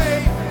old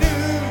made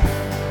new,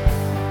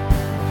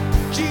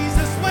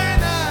 Jesus, when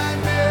I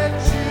met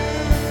you.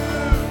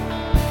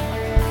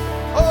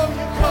 Oh,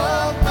 you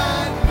called my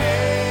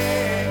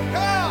name,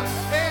 come on,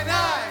 and I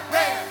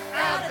ran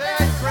out of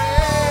that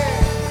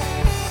grave,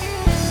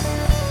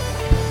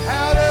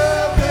 out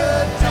of the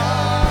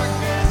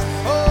darkness,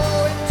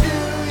 oh, into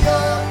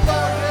your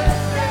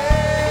glorious day.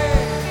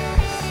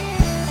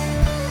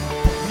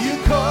 You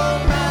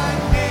called my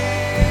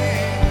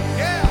name,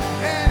 yeah,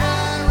 and I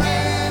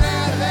ran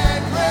out of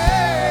that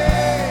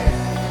grave,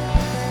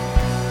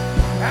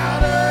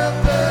 out of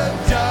the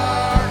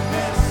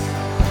darkness,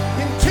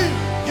 into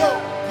your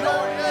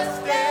glorious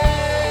day.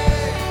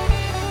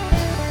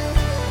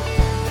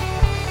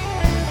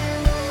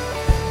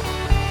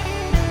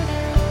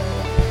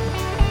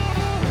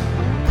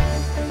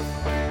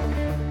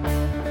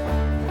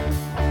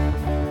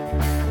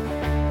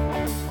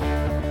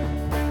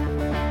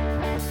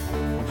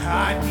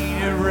 I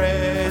needed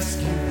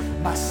rescue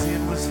My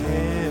sin was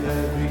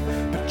heavy,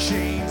 but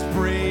chains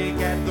break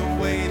at the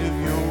weight of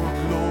your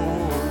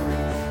glory.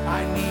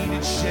 I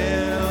needed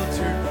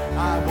shelter,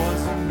 I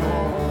was an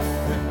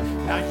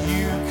orphan. Now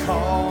you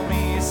call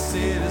me a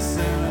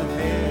citizen of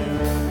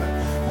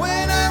heaven.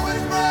 When I was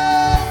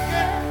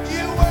broken,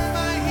 you were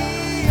my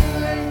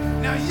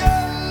healing. Now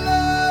your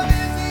love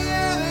is the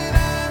air that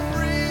I'm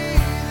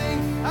breathing.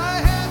 I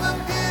have a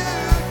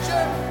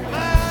future,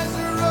 my eyes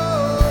are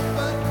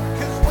open.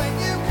 'Cause when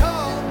you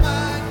call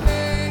my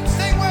name,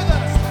 sing with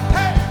us.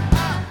 Hey,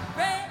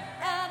 Ran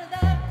out of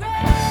that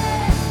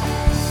grave.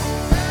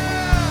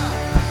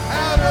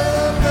 out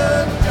of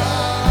the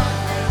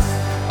darkness,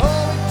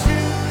 oh, into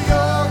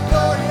your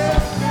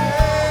glorious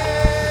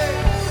name.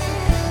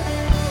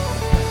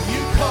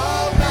 You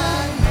called my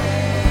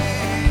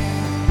name,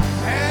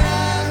 and I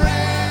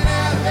ran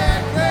out of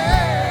that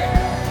grave.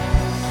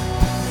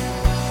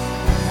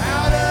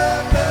 Out of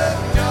the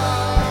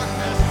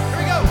darkness, here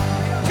we go,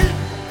 to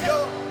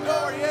your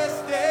glorious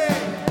day.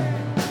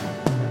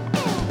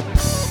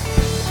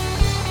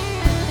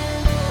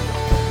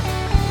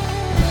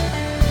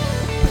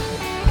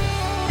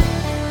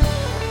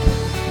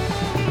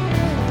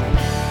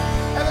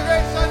 Have a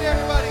great Sunday,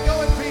 everybody.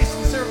 Go in peace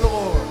and serve the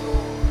Lord.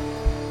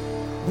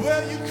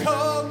 Well, you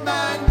called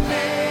my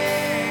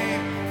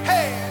name.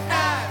 Hey, and I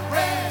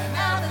ran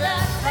out of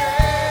that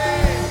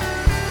grave.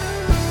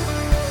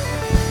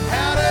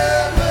 Out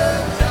of the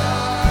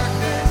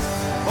darkness,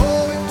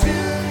 oh, into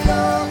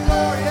your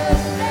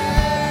glorious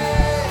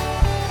day.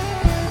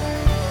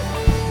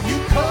 You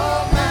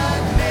called my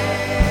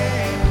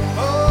name.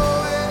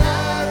 Oh, and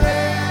I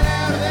ran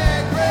out of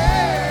that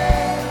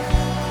grave.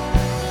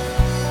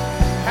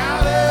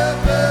 Out of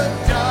the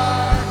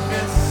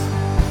darkness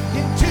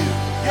into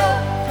your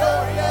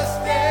glorious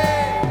day.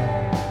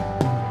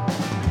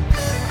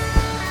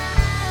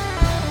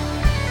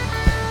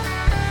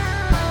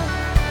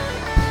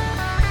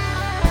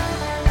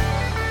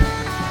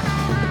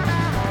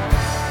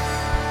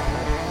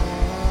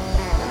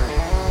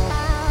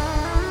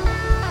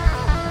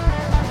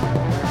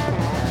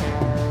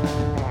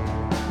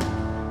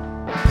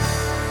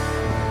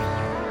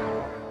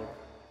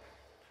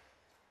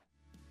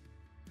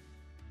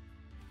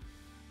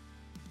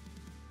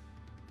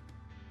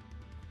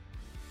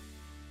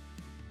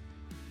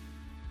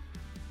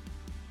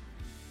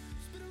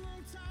 It's been a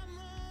long time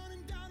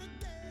running down a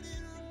dead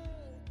end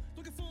road,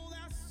 looking for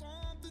that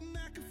something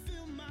that could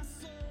fill my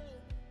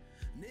soul.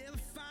 Never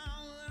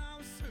found what I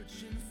was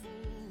searching for.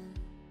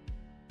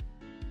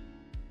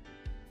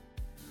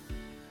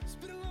 It's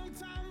been a long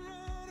time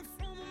running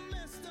from a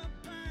messed up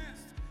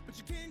past, but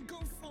you can't go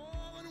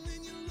forward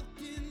when you're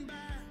looking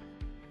back.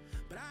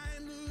 But I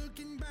ain't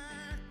looking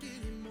back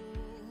anymore.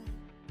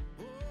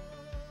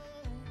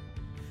 Oh,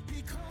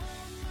 he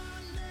called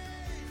my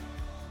name,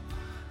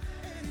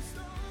 and he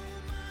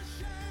stole my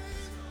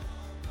shame.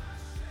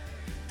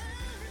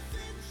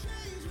 Everything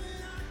changed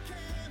when I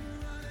came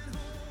running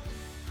home.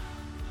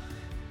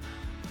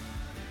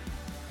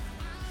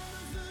 Out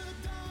of the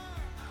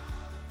dark,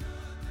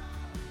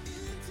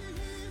 into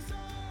his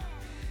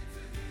arms.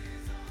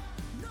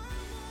 No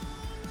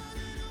more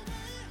running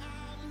away,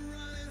 I'm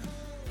running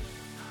home.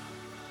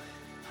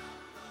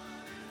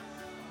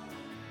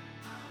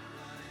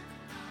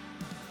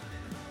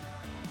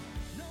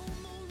 No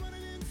more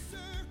running in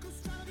circles,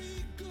 trying to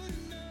be good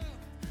enough.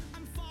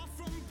 I'm far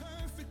from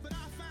perfect, but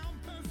I found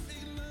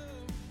perfect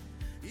love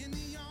in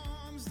the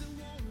arms that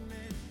won't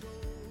let go.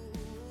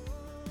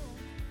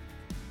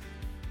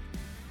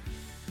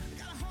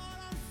 Got a heart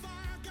on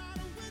fire, got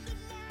a wind in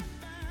my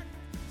back.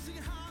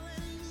 Singing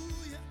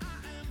hallelujah, I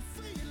am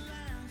free at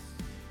last.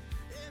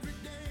 Every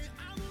day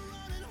I'm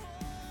running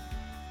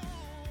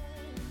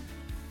home.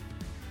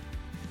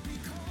 He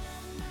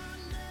called my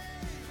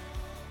name,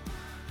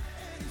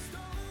 and he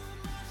stole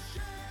my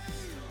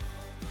shame.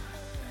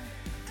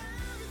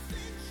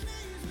 Everything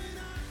changed when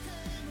I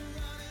came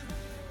running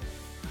home.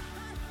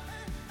 Out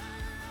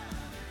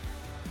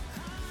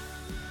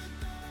of the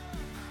dark,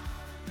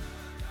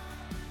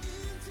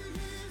 into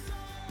his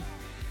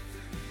arms.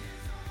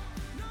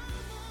 No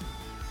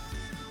more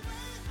running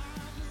away,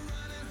 I'm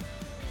running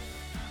home.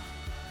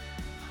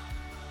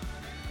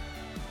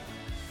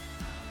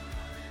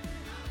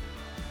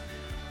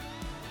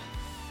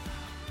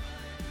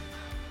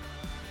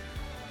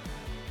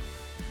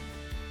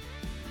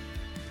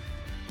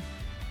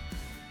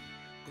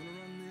 Gonna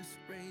run this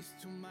race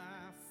to my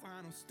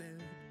final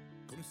step.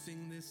 Gonna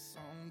sing this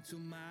song till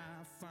my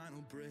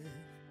final breath.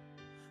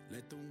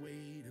 Let the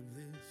weight of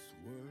this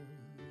world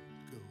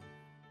go.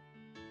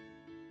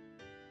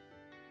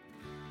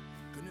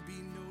 Gonna be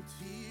no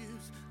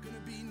tears,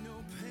 gonna be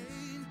no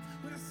pain.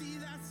 When I see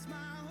that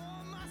smile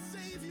on my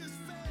Savior's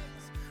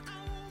face, I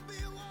won't be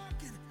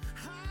walking,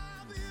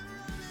 I'll be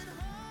running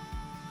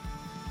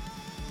home.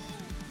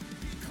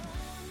 He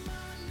called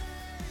my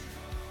name,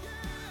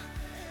 yeah,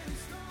 and he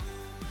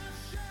stole my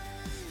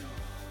shame.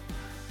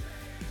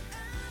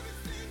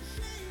 Everything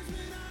changed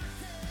when I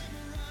came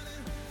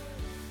running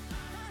home.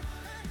 Out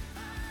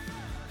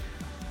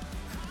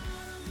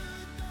of the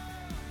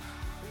dark,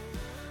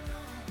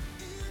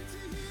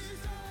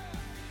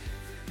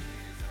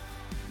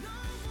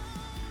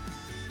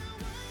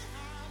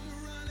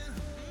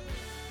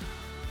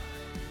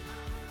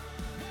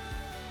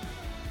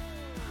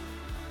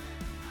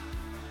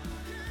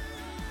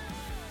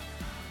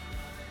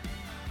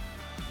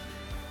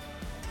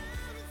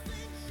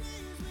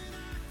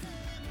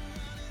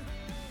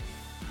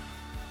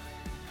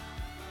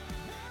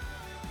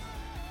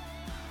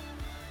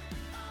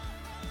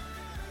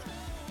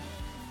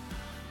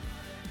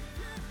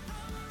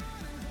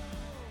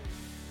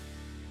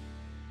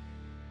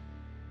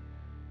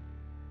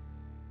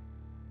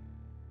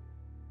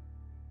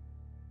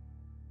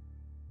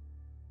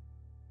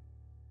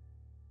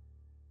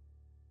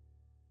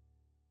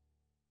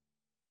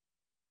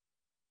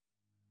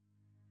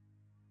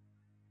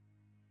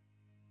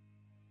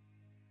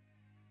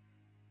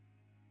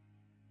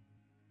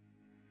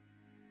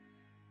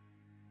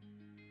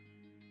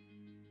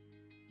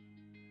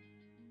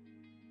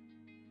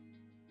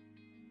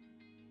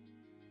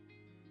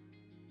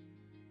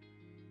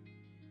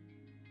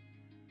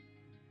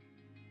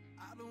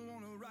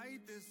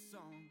 write this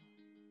song.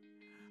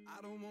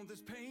 I don't want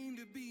this pain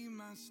to be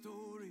my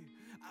story.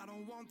 I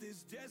don't want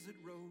this desert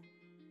road.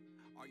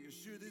 Are you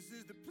sure this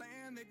is the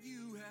plan that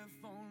you have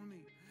for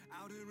me?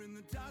 Out here in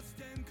the dust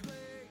and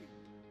clay.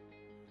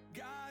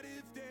 God,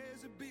 if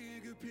there's a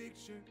bigger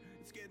picture,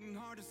 it's getting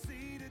hard to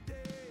see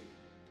today.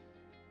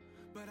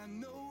 But I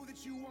know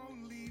that you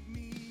won't leave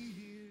me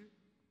here.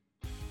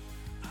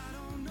 I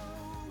don't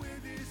know where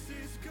this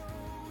is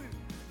going,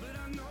 but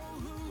I know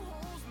who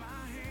holds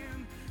my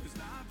hand. It's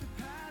not the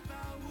path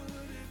I would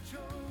have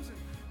chosen,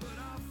 but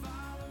I'll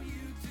follow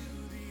you to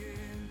the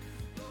end.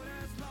 Lord,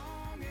 as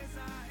long as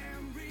I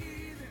am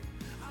breathing,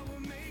 I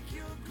will make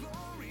your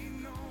glory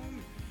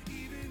known,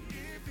 even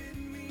if it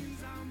means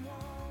I'm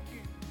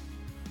walking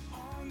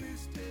on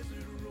this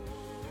desert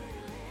road.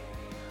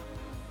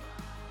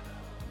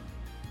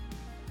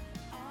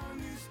 On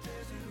this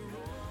desert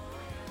road.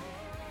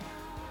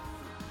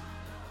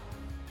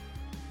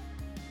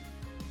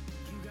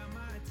 You got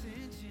my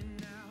attention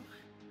now.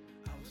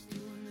 I was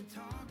doing the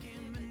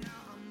talking, but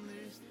now I'm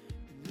listening.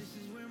 And this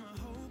is where my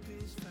hope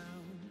is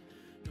found.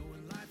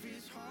 Knowing life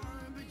is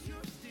hard, but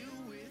you're still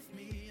with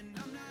me. And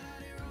I'm not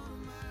out here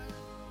on my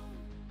own.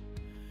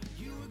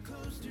 You were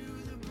close to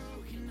the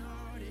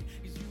brokenhearted,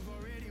 'cause you've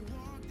already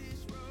walked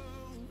this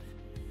road.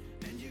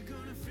 And you're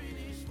gonna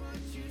finish what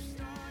you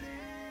started.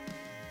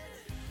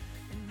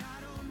 And I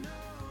don't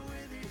know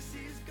where this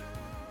is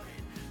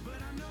going, but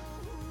I know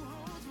who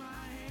holds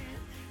my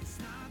hand. It's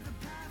not the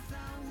path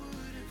I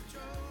would have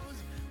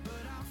chosen,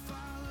 but I'll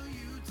follow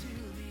you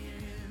till the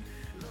end.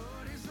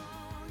 Lord, as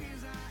long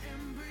as I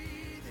am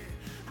breathing,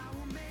 I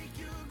will make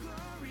your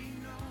glory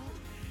known,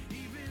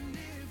 even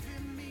if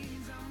it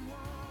means I'm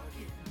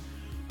walking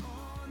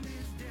on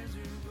this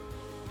desert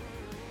road.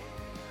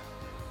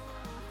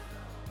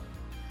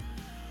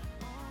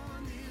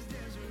 On this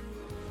desert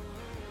road.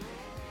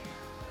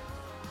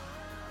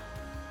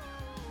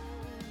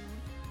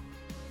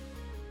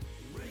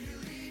 Where you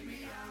lead me,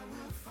 I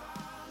will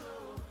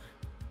follow.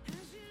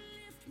 As you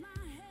lift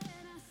my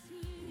head, I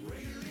see.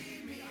 Where you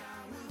lead me, I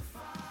will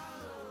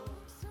follow.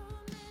 So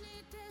many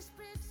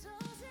desperate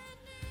souls in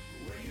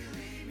need. Where you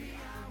lead me,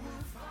 I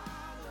will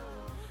follow.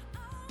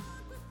 I'll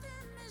walk with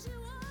them as you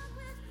walk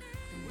with me.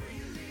 Where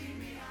you lead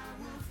me, I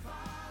will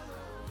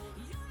follow.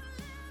 You're the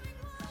living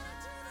water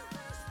to the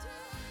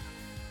thirsty.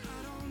 I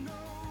don't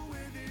know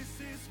where this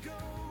is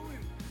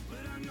going,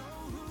 but I know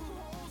who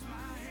holds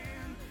my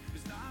hand.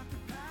 It's not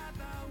the path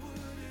I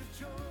would have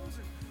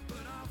chosen,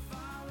 but I'll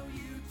follow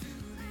you to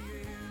the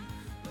end.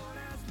 Lord,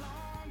 as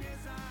long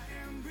as I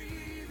am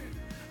breathing,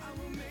 I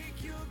will make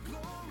your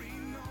glory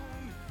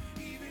known,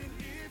 even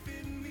if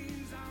it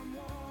means I'm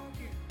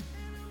walking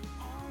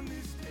on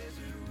this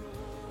desert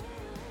road.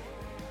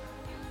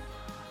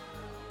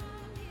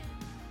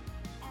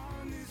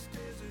 On this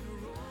desert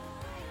road.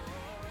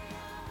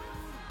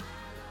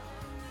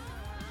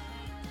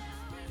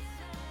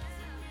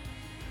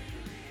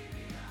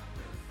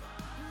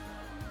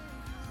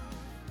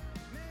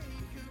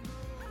 Make your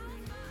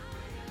glory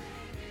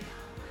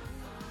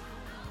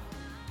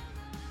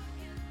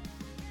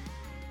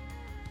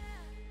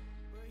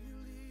where you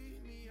lead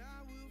me,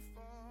 I will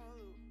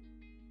follow.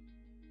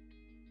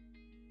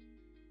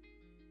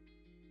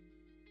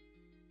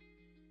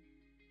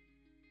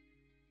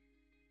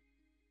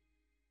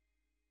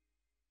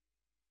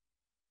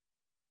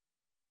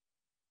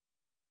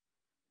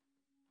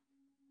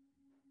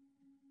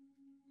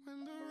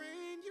 When the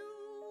rain you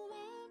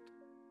want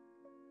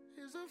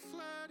is a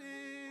flood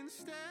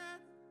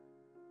instead,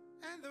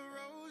 and the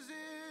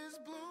roses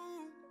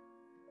bloom,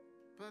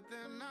 but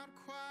they're not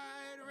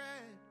quite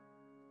red.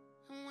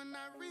 And when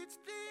I reach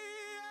the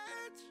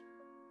edge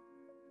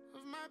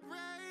of my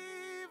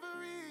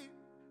bravery,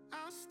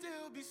 I'll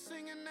still be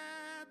singing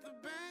at the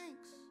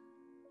banks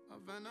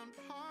of an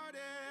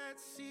unparted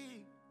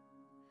sea.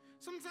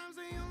 Sometimes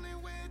the only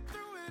way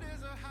through it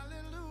is a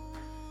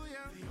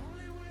hallelujah. The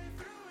only way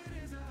through it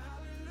is a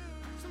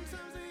hallelujah.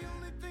 Sometimes the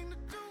only thing to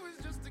do is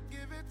just to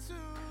give it to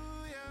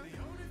you. The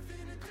only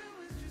thing to do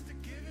is just to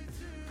give it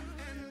to you.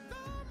 And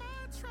though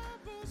my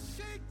troubles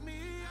shake me,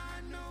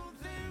 I know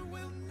they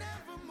will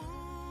never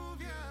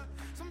move you.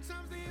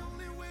 Sometimes the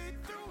only way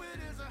through it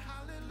is a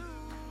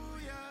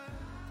hallelujah.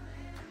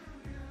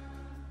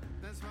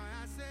 That's why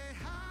I say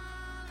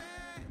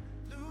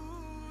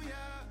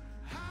hallelujah,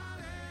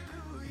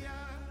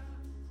 hallelujah.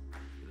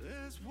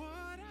 There's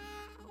what I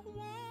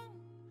want,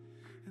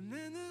 and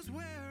then there's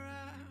where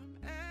I'm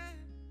at.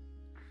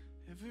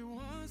 Every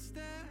one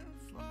step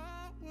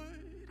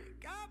forward, it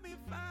got me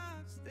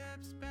 5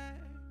 steps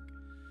back.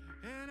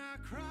 And I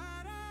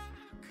cried, I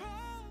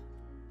called,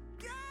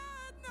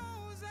 God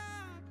knows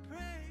I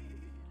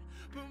prayed,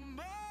 but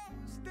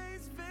most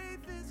days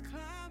faith is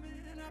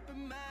climbing up a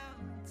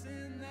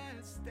mountain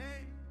that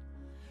stayed.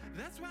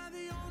 That's why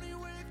the only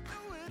way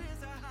through it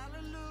is a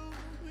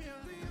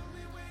hallelujah. The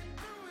only way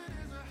through it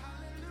is a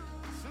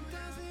hallelujah.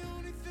 Sometimes the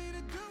only thing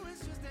to do is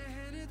just to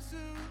hand it to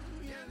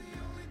you. Yeah, the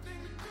only thing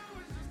to do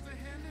is just to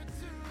hand it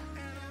to you.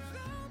 And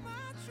although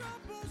my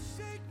troubles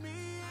shake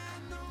me, I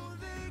know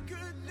they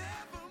could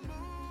never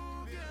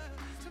move you.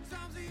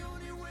 Sometimes the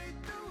only way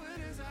through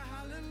it is a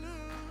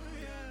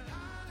hallelujah.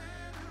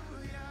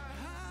 Hallelujah.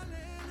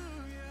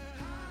 Hallelujah.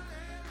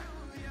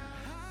 Hallelujah.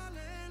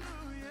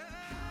 Hallelujah.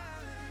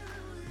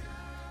 Hallelujah.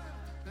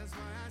 That's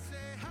why I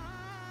say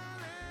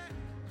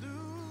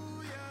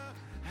hallelujah.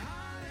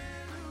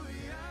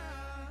 Hallelujah.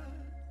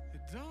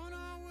 It don't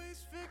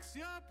always fix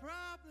your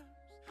problems,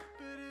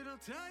 but it'll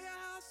tell you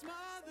how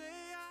small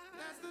they are.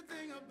 That's the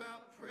thing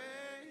about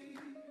praise.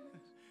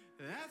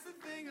 That's the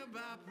thing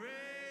about praise.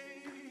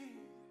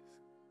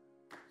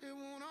 It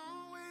won't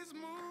always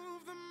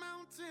move the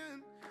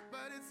mountain,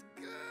 but it's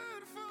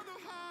good for the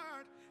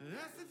heart.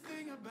 That's the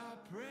thing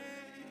about praise.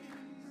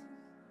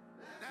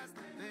 That's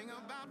the thing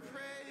about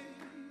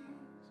praise.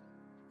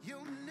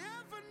 You'll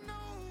never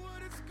know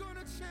what it's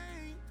gonna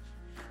change,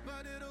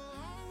 but it'll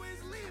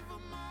always leave a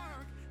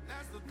mark.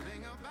 That's the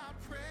thing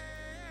about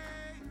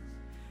praise.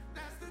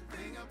 That's the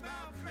thing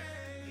about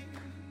praise.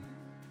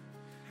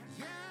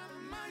 Yeah, I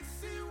might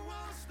see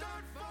walls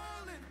start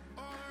falling,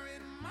 or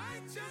it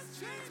might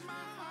just change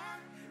my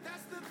heart.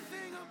 That's the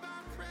thing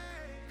about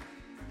praise.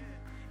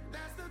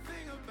 That's the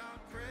thing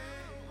about praise.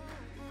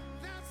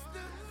 That's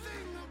the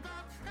thing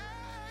about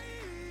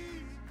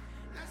praise.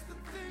 That's the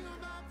thing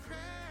about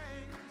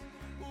praise.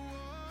 Whoa,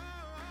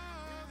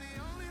 the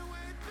only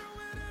way through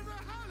it is a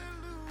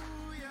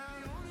hallelujah.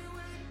 The only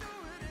way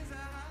through it is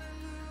a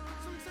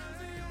hallelujah. Sometimes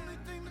the only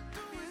thing to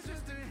do is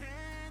just to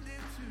hand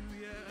it to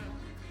you.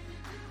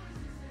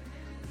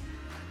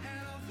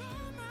 And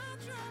although my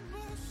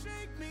troubles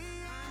shake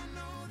me, I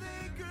know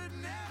they could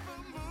never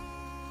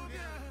move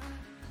you.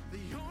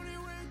 The only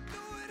way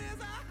through it is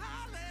a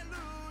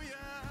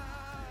hallelujah.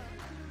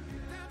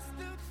 That's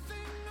the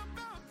thing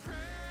about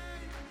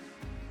praise.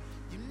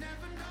 You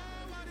never know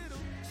what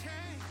it'll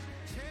change.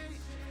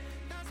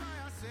 That's why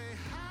I say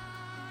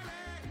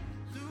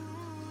hallelujah,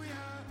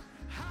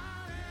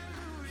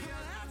 hallelujah.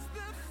 That's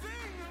the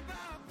thing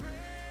about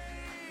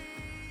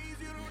praise.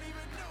 You don't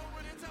even know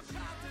what it's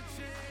about to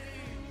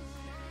change.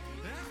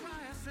 That's why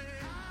I say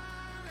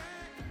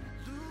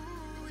hallelujah,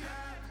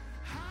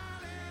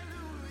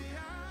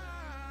 hallelujah.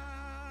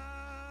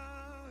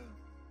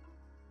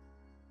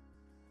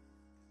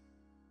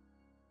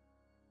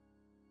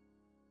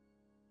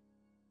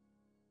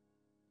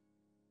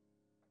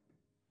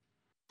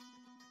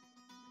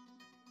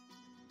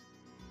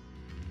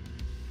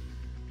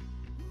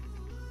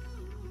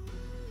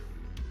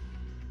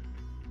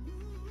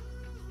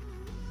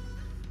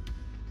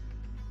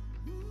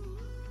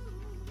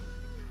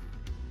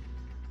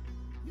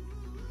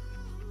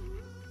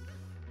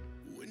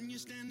 When you're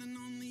standing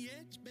on the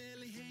edge,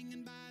 barely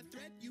hanging by a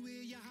thread, you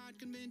hear your heart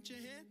convince your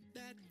head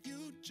that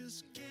you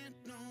just can't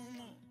no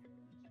more.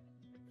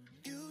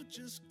 You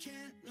just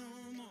can't no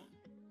more.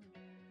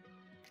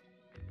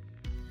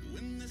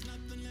 When there's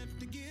nothing left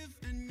to give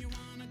and you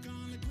wanna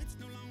call it quits,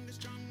 no longer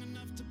strong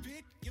enough to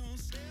pick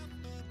yourself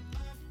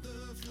up off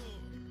the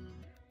floor.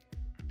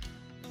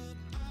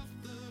 Up off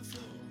the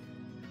floor.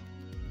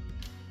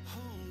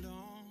 Hold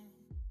on,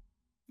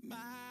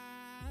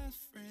 my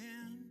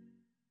friend,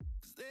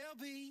 'cause there'll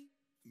be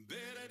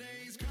better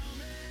days coming.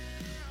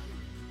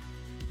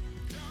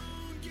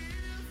 Don't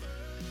give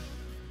up.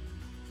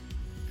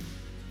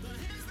 The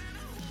hands that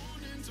are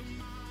holding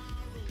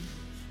tomorrow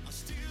are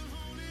still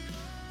holding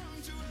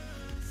on to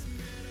us.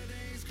 Better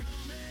days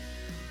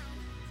coming.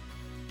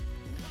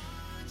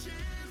 Watch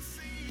and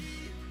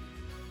see.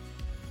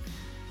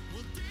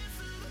 We'll dance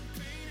through the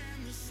pain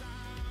and the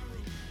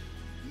sorrow,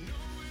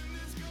 knowing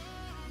there's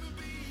gonna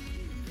be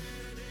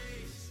better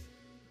days.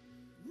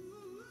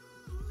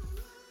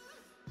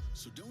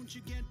 So don't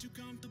you get too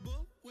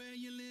comfortable where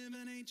you live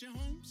and ain't your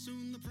home.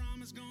 Soon the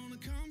promise gonna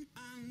come.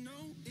 I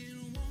know it'll